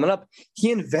Jackson was coming up,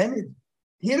 he invented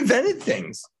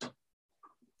things.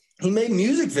 He made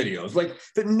music videos like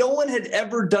that no one had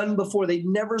ever done before. They'd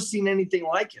never seen anything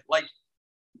like it. Like,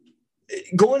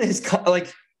 going to his,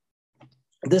 like,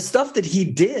 the stuff that he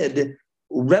did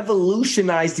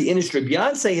revolutionized the industry.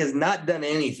 Beyonce has not done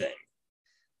anything,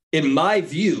 in my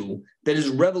view, that has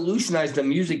revolutionized the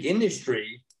music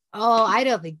industry. Oh, I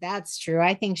don't think that's true.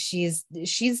 I think she's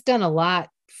done a lot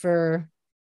for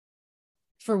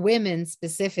women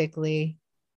specifically.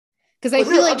 Because I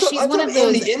feel like she's one of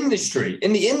those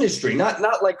in the industry, not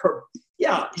like her.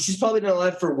 Yeah, she's probably done a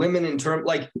lot for women in terms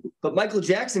like, but Michael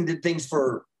Jackson did things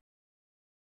for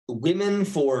women,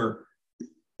 for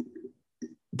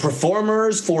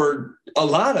performers, for a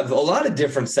lot of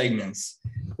different segments.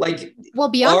 Like,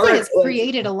 well, Beyonce has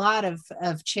created a lot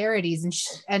of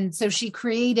charities, and so she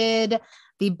created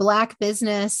the Black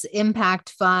Business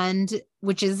Impact Fund,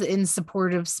 which is in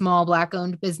support of small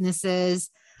Black-owned businesses.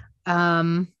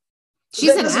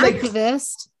 She's an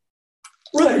activist.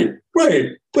 Right.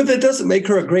 But that doesn't make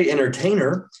her a great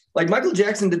entertainer. Like, Michael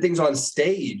Jackson did things on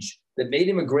stage that made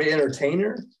him a great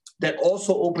entertainer that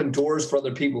also opened doors for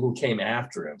other people who came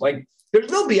after him. Like,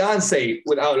 there's no Beyonce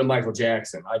without a Michael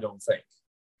Jackson, I don't think.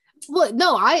 Well,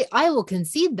 no, I will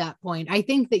concede that point. I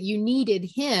think that you needed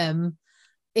him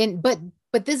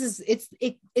but this is it's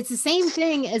the same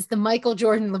thing as the Michael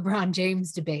Jordan LeBron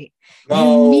James debate.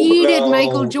 You needed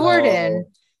Michael Jordan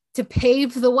to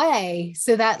pave the way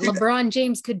so that LeBron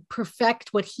James could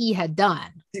perfect what he had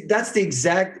done. That's the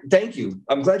exact, thank you.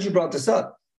 I'm glad you brought this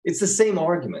up. It's the same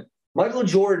argument. Michael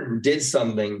Jordan did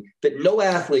something that no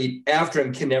athlete after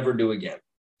him can never do again.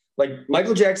 Like,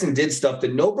 Michael Jackson did stuff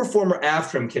that no performer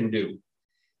after him can do.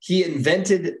 He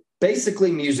invented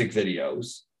basically music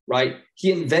videos, right?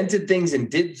 He invented things and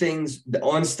did things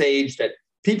on stage that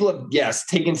people have, yes,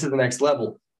 taken to the next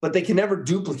level, but they can never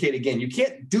duplicate again. You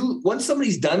can't do, once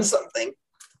somebody's done something,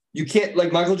 you can't,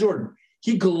 like Michael Jordan,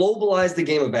 he globalized the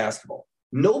game of basketball.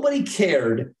 Nobody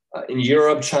cared in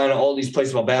Europe, China, all these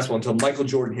places about basketball until Michael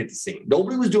Jordan hit the scene.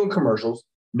 Nobody was doing commercials.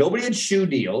 Nobody had shoe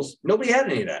deals. Nobody had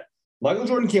any of that. Michael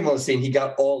Jordan came on the scene. He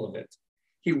got all of it.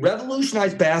 He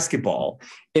revolutionized basketball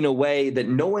in a way that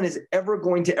no one is ever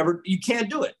going to ever, you can't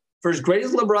do it. For as great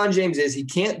as LeBron James is, he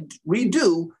can't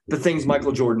redo the things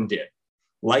Michael Jordan did.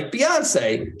 Like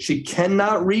Beyonce, she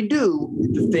cannot redo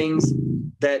the things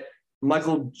that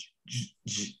Michael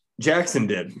Jackson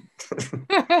did.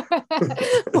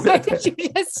 Why did you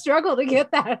just struggle to get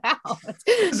that out?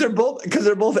 Because they're both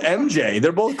MJ.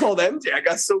 They're both called MJ. I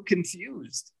got so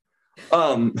confused.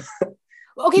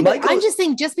 Okay, but I'm just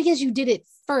saying, just because you did it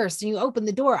first and you opened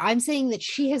the door, I'm saying that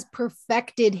she has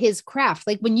perfected his craft.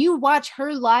 Like, when you watch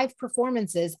her live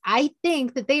performances, I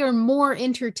think that they are more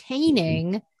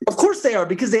entertaining. Of course they are,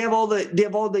 because they have all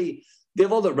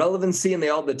the relevancy, and they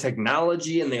all the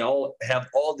technology, and they all have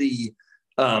all the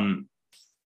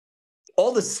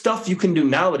stuff you can do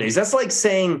nowadays. That's like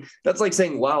saying,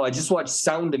 wow, I just watched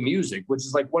Sound of Music, which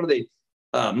is like one of the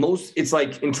most, it's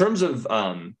like, in terms of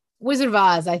Wizard of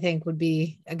Oz, I think, would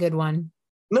be a good one.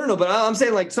 No, but I'm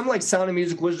saying, like, something like Sound of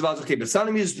Music, Wizard of Oz, okay, but Sound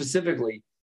of Music specifically,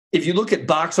 if you look at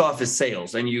box office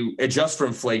sales and you adjust for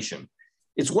inflation,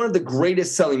 it's one of the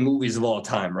greatest selling movies of all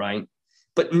time, right?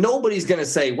 But nobody's going to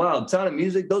say, wow, Sound of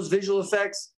Music, those visual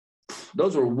effects,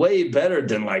 those were way better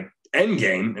than, like,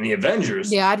 Endgame and the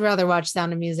Avengers. Yeah, I'd rather watch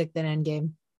Sound of Music than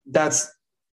Endgame. That's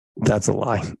a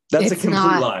lie. That's a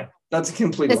complete lie. That's a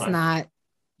complete lie. It's not.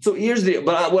 So here's what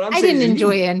I'm saying. I didn't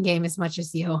enjoy Endgame as much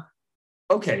as you.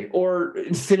 Okay, or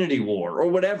Infinity War or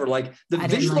whatever. Like, I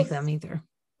didn't like them either.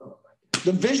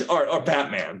 The visual or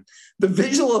Batman, the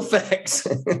visual effects.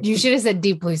 You should have said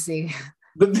Deep Blue Sea.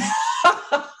 The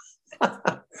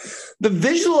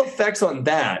visual effects on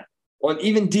that, on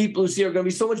even Deep Blue Sea, are going to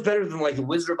be so much better than like the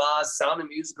Wizard of Oz, Sound of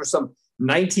Music, or some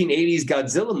 1980s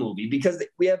Godzilla movie, because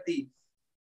we have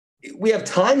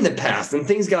time that passed and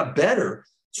things got better.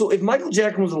 So if Michael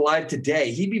Jackson was alive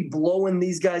today, he'd be blowing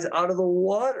these guys out of the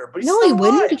water. But no, he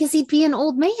wouldn't, because he'd be an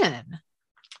old man.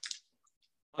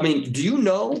 I mean, do you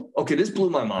know? Okay, this blew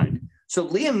my mind. So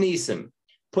Liam Neeson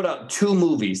put out 2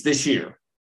 movies this year.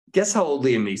 Guess how old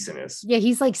Liam Neeson is? Yeah,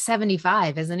 he's like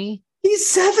 75, isn't he? He's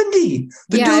 70.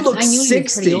 The dude looks 60. He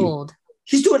was pretty old.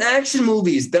 He's doing action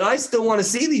movies that I still want to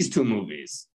see, these 2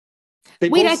 movies.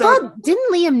 Wait, I thought,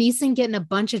 didn't Liam Neeson get in a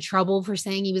bunch of trouble for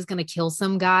saying he was going to kill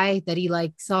some guy, that he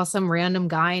like saw some random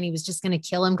guy and he was just going to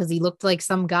kill him because he looked like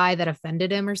some guy that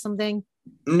offended him or something?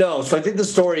 No. So I think the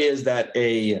story is that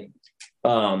I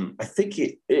think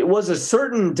it was a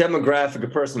certain demographic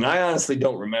of person, I honestly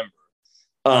don't remember,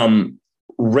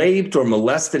 raped or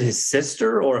molested his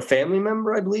sister or a family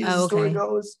member, I believe the story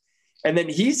goes. And then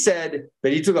he said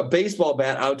that he took a baseball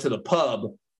bat out to the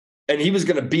pub and he was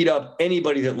going to beat up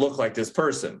anybody that looked like this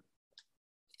person.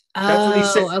 That's what he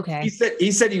said. Okay.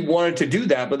 He said he wanted to do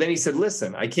that, but then he said,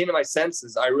 listen, I came to my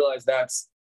senses. I realized that's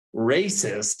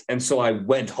racist. And so I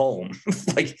went home.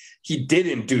 Like, he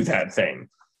didn't do that thing.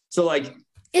 So, like,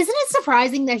 isn't it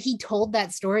surprising that he told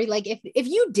that story? Like, if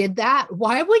you did that,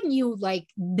 why wouldn't you like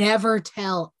never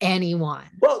tell anyone?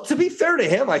 Well, to be fair to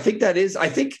him, I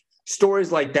think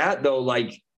stories like that, though,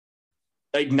 like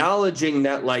acknowledging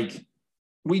that, like,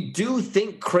 we do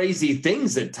think crazy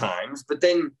things at times, but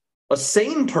then a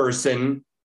sane person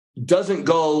doesn't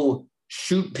go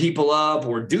shoot people up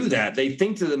or do that. They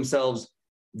think to themselves,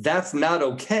 that's not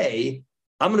okay.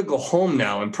 I'm going to go home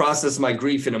now and process my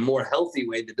grief in a more healthy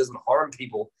way that doesn't harm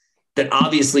people that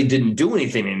obviously didn't do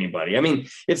anything to anybody. I mean,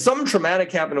 if something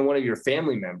traumatic happened to one of your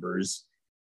family members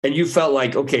and you felt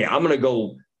like, okay, I'm going to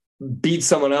go beat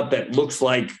someone up that looks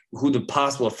like who the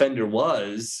possible offender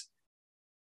was.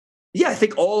 Yeah, I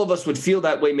think all of us would feel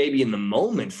that way maybe in the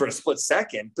moment for a split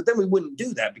second, but then we wouldn't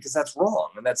do that because that's wrong.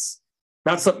 And that's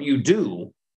not something you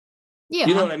do. Yeah.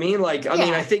 You know what I mean? Like, I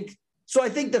mean, I think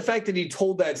the fact that he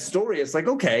told that story, it's like,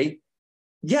 okay,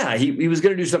 yeah, he was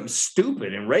going to do something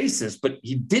stupid and racist, but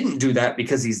he didn't do that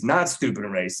because he's not stupid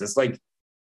and racist. Like,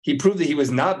 he proved that he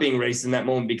was not being racist in that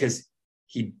moment because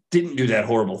he didn't do that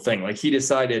horrible thing. Like, he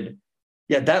decided,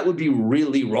 yeah, that would be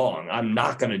really wrong. I'm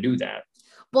not going to do that.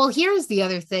 Well, here's the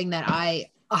other thing that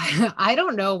I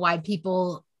don't know why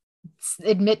people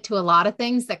admit to a lot of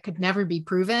things that could never be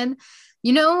proven.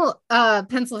 You know,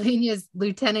 Pennsylvania's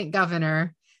lieutenant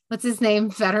governor, what's his name?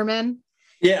 Fetterman.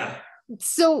 Yeah.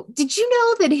 So did you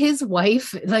know that his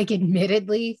wife, like,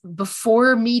 admittedly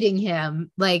before meeting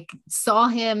him, like, saw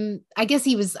him, I guess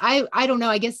he was, I don't know,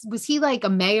 I guess, was he like a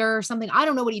mayor or something? I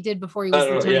don't know what he did before he was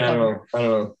lieutenant governor. I don't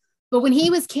know. But when he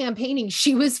was campaigning,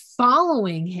 she was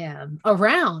following him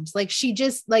around. Like, she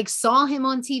just like saw him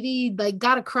on TV, like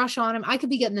got a crush on him. I could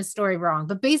be getting this story wrong,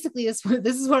 but basically this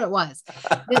is what it was.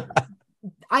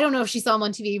 I don't know if she saw him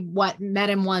on TV, met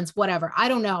him once, whatever. I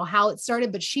don't know how it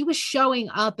started, but she was showing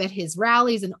up at his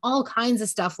rallies and all kinds of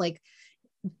stuff, like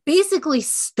basically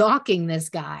stalking this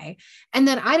guy. And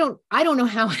then I don't know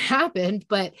how it happened,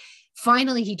 but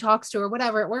finally he talks to her,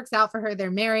 whatever, it works out for her. They're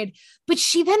married, but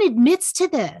she then admits to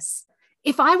this.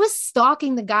 If I was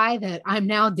stalking the guy that I'm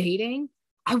now dating,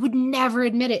 I would never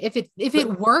admit it. If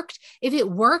it worked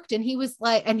and he was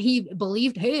like, and he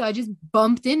believed, hey, I just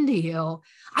bumped into you,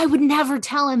 I would never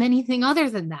tell him anything other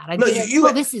than that. I'd be like,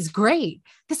 oh, this is great.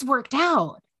 This worked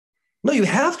out. No, you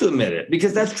have to admit it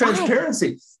because that's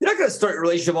transparency. You're not going to start a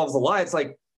relationship off the lie. It's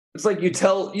like you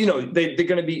tell, you know, they're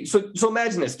going to be, so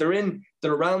imagine this, they're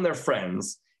around their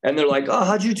friends and they're like, oh,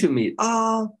 how'd you two meet?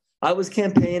 Oh, I was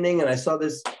campaigning and I saw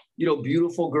this, you know,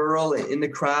 beautiful girl in the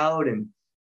crowd. And,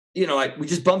 you know, we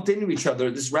just bumped into each other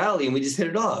at this rally and we just hit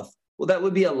it off. Well, that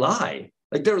would be a lie.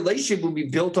 Like, their relationship would be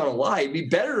built on a lie. It'd be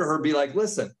better to her be like,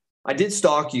 listen, I did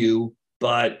stalk you,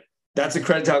 but that's a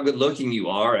credit to how good looking you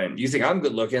are. And you think I'm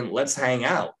good looking. Let's hang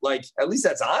out. Like, at least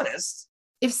that's honest.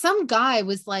 If some guy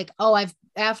was like, oh,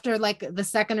 after like the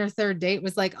second or third date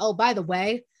was like, oh, by the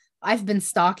way, I've been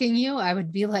stalking you, I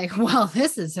would be like, well,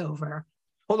 this is over.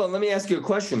 Hold on. Let me ask you a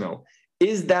question though.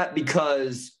 Is that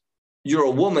because you're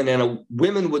a woman and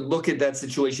women would look at that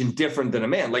situation different than a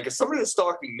man? Like, if somebody was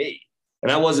stalking me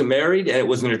and I wasn't married and it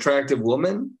was an attractive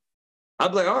woman, I'd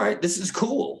be like, all right, this is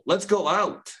cool. Let's go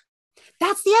out.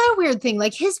 That's the other weird thing.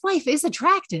 Like, his wife is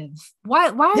attractive. Why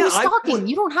are you stalking?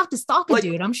 You don't have to stalk a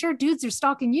dude. I'm sure dudes are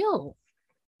stalking you.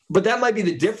 But that might be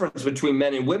the difference between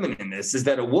men and women in this, is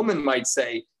that a woman might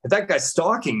say, if that guy's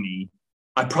stalking me,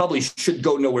 I probably should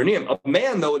go nowhere near him. A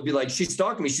man, though, would be like, she's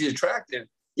stalking me, she's attractive.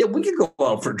 Yeah, we could go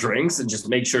out for drinks and just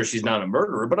make sure she's not a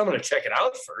murderer, but I'm going to check it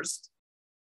out first.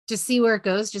 Just see where it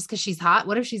goes just because she's hot?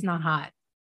 What if she's not hot?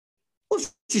 Well,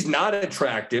 she's not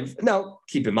attractive. Now,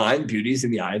 keep in mind, beauty's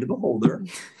in the eye of the beholder.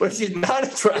 But if she's not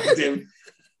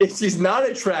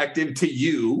attractive to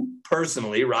you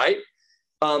personally, right?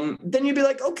 Then you'd be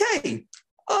like, okay,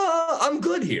 I'm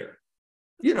good here.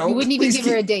 You know, you wouldn't even give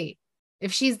her a date.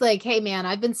 If she's like, hey, man,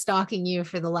 I've been stalking you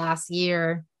for the last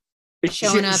year,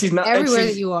 showing up everywhere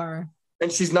that you are.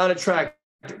 And she's not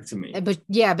attractive to me.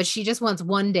 But she just wants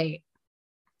one date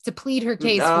to plead her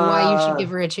case for why you should give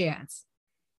her a chance.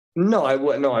 No, I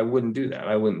wouldn't do that.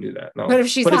 I wouldn't do that. No. But if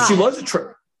she's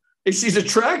if she's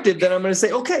attractive, then I'm going to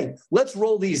say, okay, let's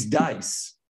roll these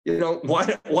dice. You know,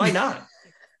 why not?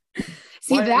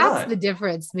 See, that's the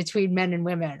difference between men and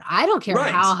women. I don't care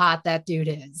how hot that dude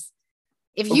is.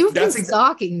 If you've been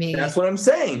stalking me. That's what I'm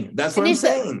saying.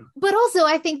 But also,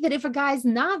 I think that if a guy's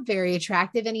not very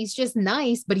attractive and he's just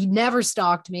nice, but he never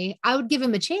stalked me, I would give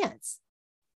him a chance.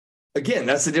 Again,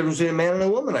 that's the difference between a man and a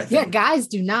woman, I think. Yeah, guys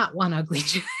do not want ugly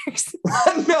chicks.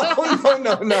 No.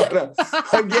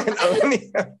 Again,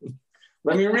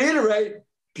 let me reiterate.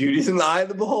 Beauty's in the eye of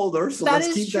the beholder. So that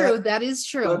is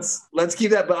true. Let's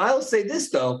keep that. But I'll say this,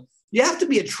 though. You have to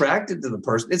be attracted to the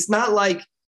person. It's not like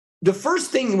the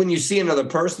first thing when you see another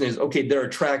person is, okay, they're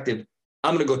attractive.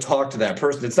 I'm going to go talk to that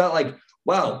person. It's not like,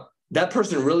 wow, that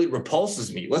person really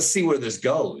repulses me. Let's see where this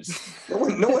goes.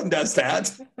 No one does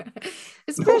that.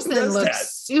 This Who person does looks that?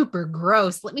 super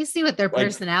gross. Let me see what their Like-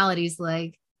 personality's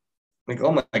like. Like,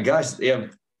 oh my gosh, they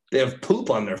have poop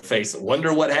on their face. I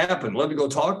wonder what happened. Let me go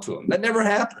talk to them. That never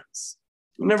happens.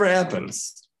 It never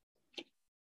happens.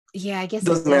 Yeah, I guess It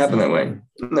doesn't happen that way.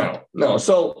 No.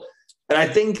 So, and I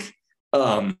think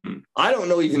I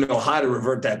don't even know how to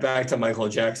revert that back to Michael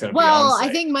Jackson. And Well, Beyonce. I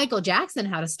think Michael Jackson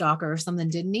had a stalker or something,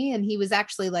 didn't he? And he was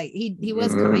actually like he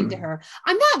was kind to her.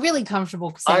 I'm not really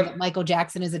comfortable saying that Michael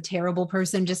Jackson is a terrible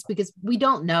person just because we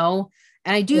don't know.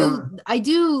 And I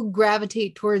do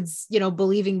gravitate towards,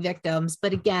 believing victims,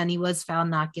 but again, he was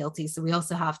found not guilty. So we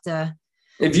also have to.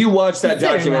 If you watch that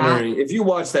consider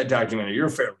documentary, you're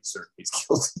fairly certain he's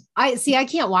guilty. I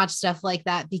can't watch stuff like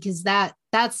that because that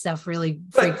stuff really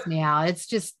freaks me out.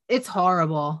 It's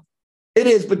horrible. It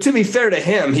is, but to be fair to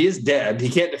him, he is dead. He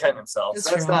can't defend himself.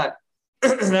 That's not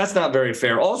that's not very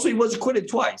fair. Also, he was acquitted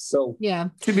twice. So yeah,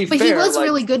 to be fair, but he was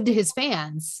really good to his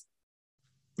fans.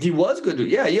 He was good.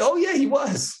 He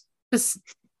was.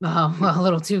 Oh, well, a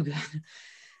little too good.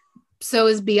 So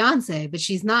is Beyonce, but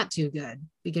she's not too good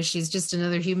because she's just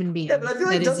another human being but I feel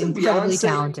like that is incredibly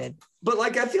talented. But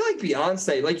I feel like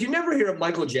Beyonce, you never hear of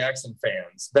Michael Jackson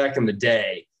fans back in the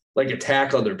day,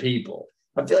 attack other people.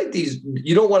 I feel like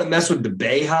you don't want to mess with the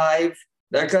Bayhive,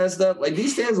 that kind of stuff.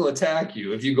 These fans will attack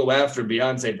you if you go after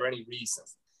Beyonce for any reason.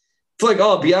 It's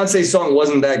Beyonce's song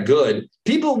wasn't that good.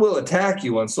 People will attack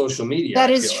you on social media.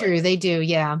 That is true. They do.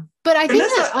 Yeah. But I think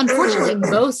that unfortunately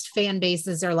most fan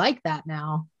bases are like that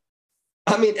now.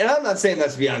 I mean, and I'm not saying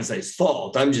that's Beyonce's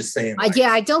fault. I'm just saying.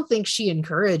 I don't think she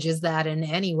encourages that in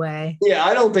any way. Yeah,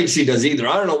 I don't think she does either.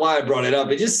 I don't know why I brought it up.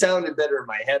 It just sounded better in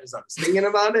my head as I was thinking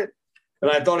about it. And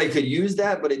I thought I could use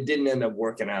that, but it didn't end up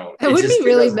working out. It would be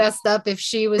really messed up if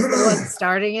she was the one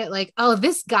starting it. Oh,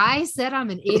 this guy said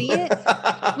I'm an idiot.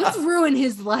 Let's ruin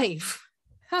his life.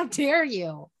 How dare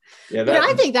you? Yeah,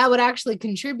 I think that would actually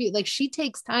contribute. She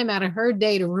takes time out of her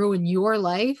day to ruin your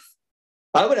life.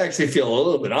 I would actually feel a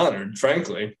little bit honored,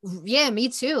 frankly. Yeah, me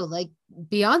too.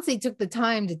 Beyonce took the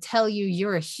time to tell you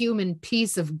you're a human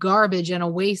piece of garbage and a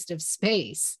waste of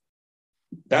space.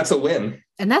 That's a win.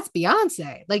 And that's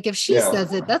Beyonce. If she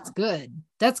says it, that's good.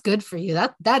 That's good for you.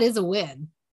 That is a win.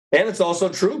 And it's also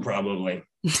true, probably.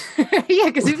 Yeah,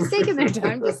 because who's taking their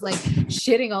time just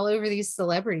shitting all over these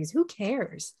celebrities? Who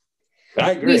cares?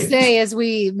 I agree. We say as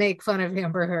we make fun of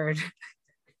Amber Heard.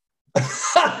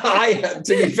 To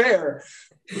be fair,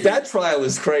 that trial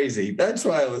is crazy. That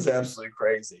trial is absolutely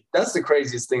crazy. That's the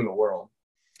craziest thing in the world.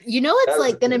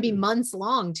 It's going to be months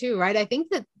long too, right? I think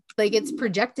that it's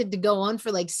projected to go on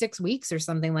for 6 weeks or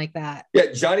something like that.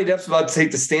 Yeah, Johnny Depp's about to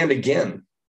take the stand again.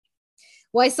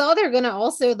 Well, I saw they're going to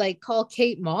also call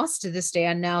Kate Moss to the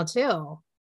stand now too.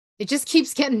 It just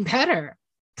keeps getting better.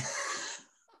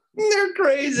 They're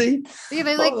crazy. Yeah,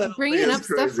 they bringing up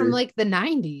stuff from the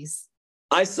 90s.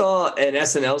 I saw an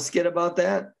SNL skit about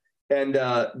that, and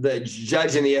the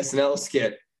judge in the SNL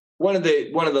skit, one of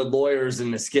the lawyers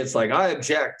in the skit's I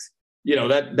object.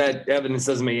 That evidence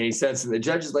doesn't make any sense. And the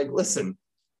judge is listen,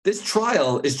 this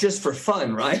trial is just for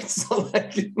fun, right? So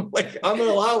I'm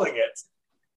allowing it.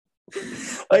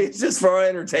 It's just for our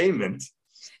entertainment.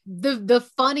 The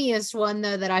funniest one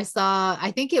though that I saw,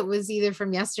 I think it was either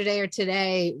from yesterday or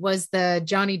today, was the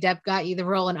Johnny Depp got you the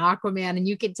role in Aquaman, and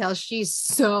you could tell she's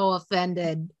so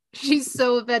offended. She's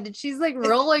so offended. She's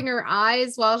rolling her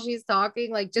eyes while she's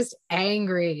talking, just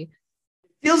angry.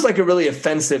 Feels like a really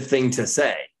offensive thing to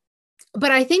say.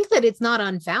 But I think that it's not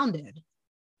unfounded.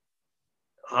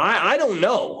 I don't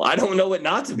know. I don't know it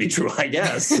not to be true, I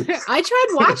guess. I tried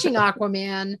watching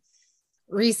Aquaman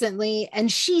recently, and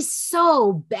she's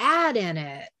so bad in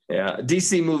it. Yeah,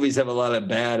 DC movies have a lot of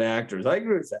bad actors. I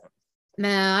agree with that. No,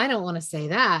 I don't want to say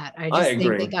that. I think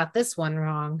they got this one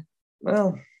wrong.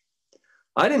 Well,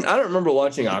 I don't remember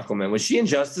watching Aquaman. Was she in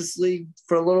Justice League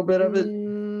for a little bit of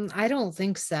it? I don't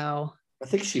think so. I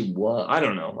think she was. I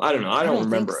don't know. I don't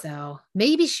remember. Think so.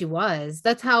 Maybe she was.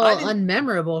 That's how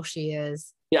unmemorable she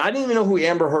is. Yeah, I didn't even know who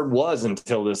Amber Heard was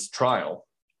until this trial.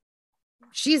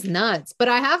 She's nuts. But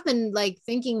I have been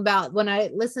thinking about when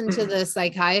I listen to the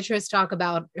psychiatrist talk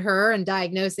about her and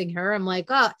diagnosing her, I'm I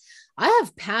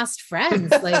have past friends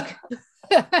that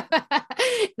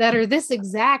are this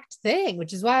exact thing,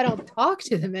 which is why I don't talk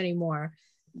to them anymore.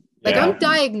 I'm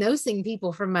diagnosing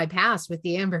people from my past with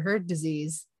the Amber Heard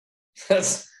disease.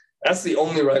 That's the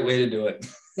only right way to do it.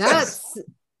 That's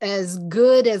as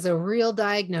good as a real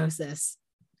diagnosis.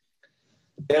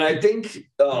 And I think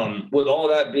with all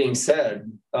that being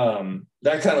said,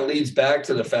 that kind of leads back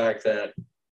to the fact that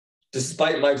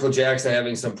despite Michael Jackson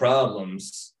having some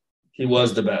problems, he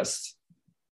was the best.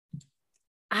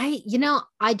 I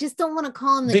just don't want to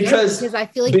call him the because I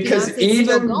feel like because Beyonce's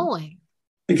still going.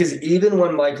 Because even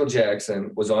when Michael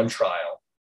Jackson was on trial,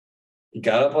 he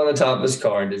got up on the top of his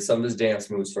car and did some of his dance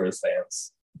moves for his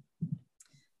fans.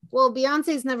 Well,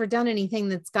 Beyonce's never done anything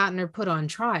that's gotten her put on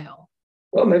trial.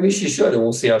 Well, maybe she should, and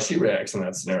we'll see how she reacts in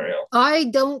that scenario. I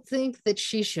don't think that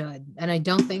she should, and I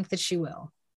don't think that she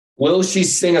will. Will she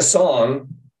sing a song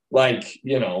like,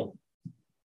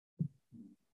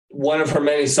 one of her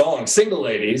many songs, Single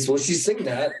Ladies? Will she sing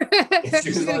that?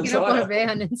 She's going to get up on a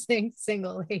van and sing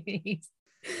Single Ladies.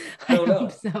 I don't know.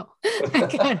 Hope so. I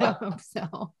kind of hope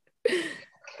so.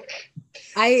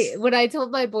 When I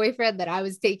told my boyfriend that I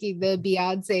was taking the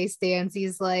Beyonce stance,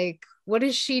 he's like, what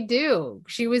does she do?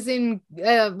 She was in,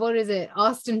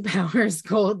 Austin Powers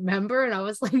Goldmember. And I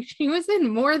was like, she was in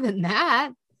more than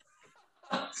that.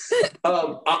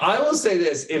 I will say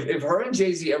this. If her and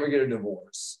Jay-Z ever get a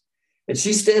divorce, and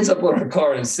she stands up on her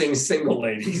car and sings Single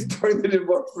Ladies during the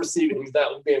divorce proceedings, that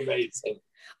would be amazing.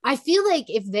 I feel like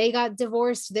if they got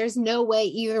divorced, there's no way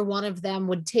either one of them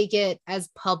would take it as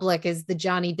public as the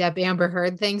Johnny Depp Amber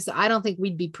Heard thing. So I don't think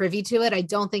we'd be privy to it. I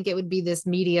don't think it would be this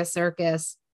media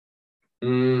circus.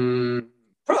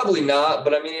 Probably not.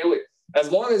 But I mean,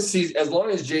 as long as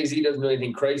Jay-Z doesn't do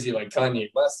anything crazy like Kanye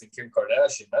West and Kim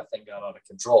Kardashian, that thing got out of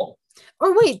control.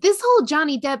 Or wait, this whole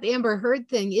Johnny Depp Amber Heard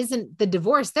thing isn't the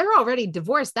divorce. They're already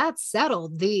divorced. That's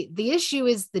settled. The issue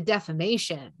is the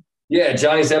defamation. Yeah,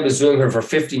 Johnny Depp is suing her for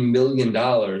 $50 million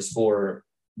for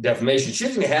defamation. She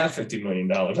doesn't have $50 million.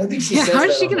 I think she says how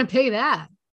is she going to pay that?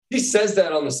 She says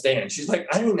that on the stand. She's like,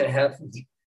 I don't even have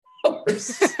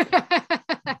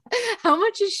 $50. How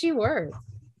much is she worth?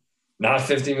 Not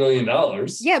 $50 million.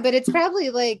 Yeah, but it's probably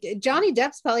like Johnny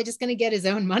Depp's probably just going to get his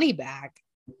own money back.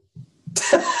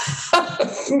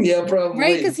 Yeah, probably.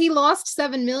 Right, because he lost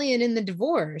 $7 million in the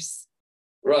divorce.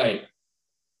 Right.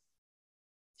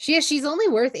 She's only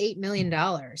worth $8 million.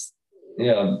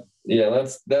 Yeah,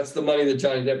 that's the money that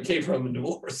Johnny Depp gave her on the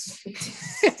divorce.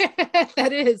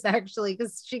 That is actually,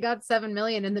 because she got $7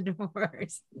 million in the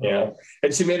divorce. Yeah,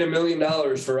 and she made $1 million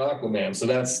for Aquaman, so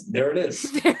there it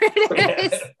is. There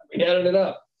it is. We added it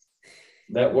up.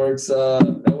 That works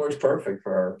perfect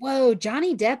for her. Whoa,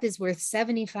 Johnny Depp is worth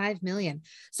 $75 million.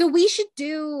 So we should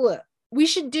do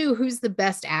who's the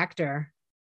best actor.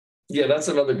 Yeah, that's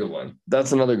another good one.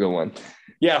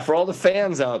 Yeah, for all the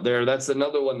fans out there, that's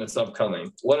another one that's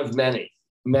upcoming. One of many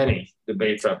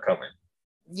debates upcoming.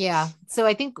 Yeah. So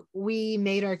I think we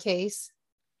made our case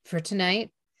for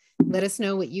tonight. Let us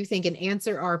know what you think and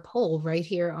answer our poll right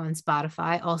here on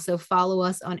Spotify. Also follow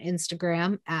us on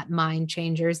Instagram at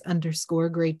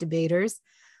mindchangers_great debaters.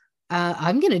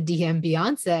 I'm going to DM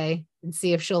Beyonce and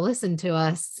see if she'll listen to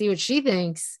us, see what she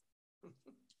thinks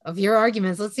of your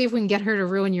arguments. Let's see if we can get her to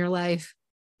ruin your life.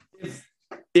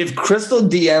 If Crystal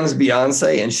DMs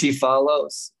Beyonce and she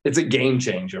follows, it's a game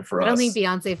changer for us. I don't think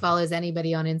Beyonce follows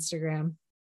anybody on Instagram.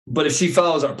 But if she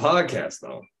follows our podcast,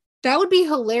 though. That would be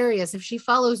hilarious if she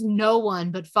follows no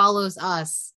one but follows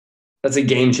us. That's a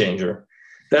game changer.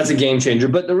 But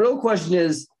the real question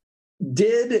is,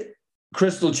 did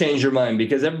Crystal change your mind?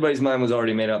 Because everybody's mind was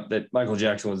already made up that Michael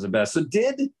Jackson was the best. So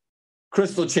did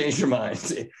Crystal change your mind?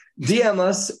 DM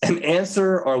us and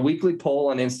answer our weekly poll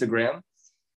on Instagram.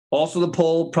 Also, the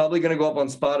poll probably going to go up on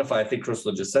Spotify. I think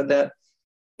Crystal just said that.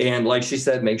 And like she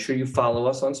said, make sure you follow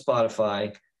us on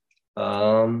Spotify.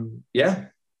 Yeah.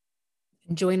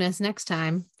 Join us next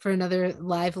time for another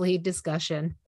lively discussion.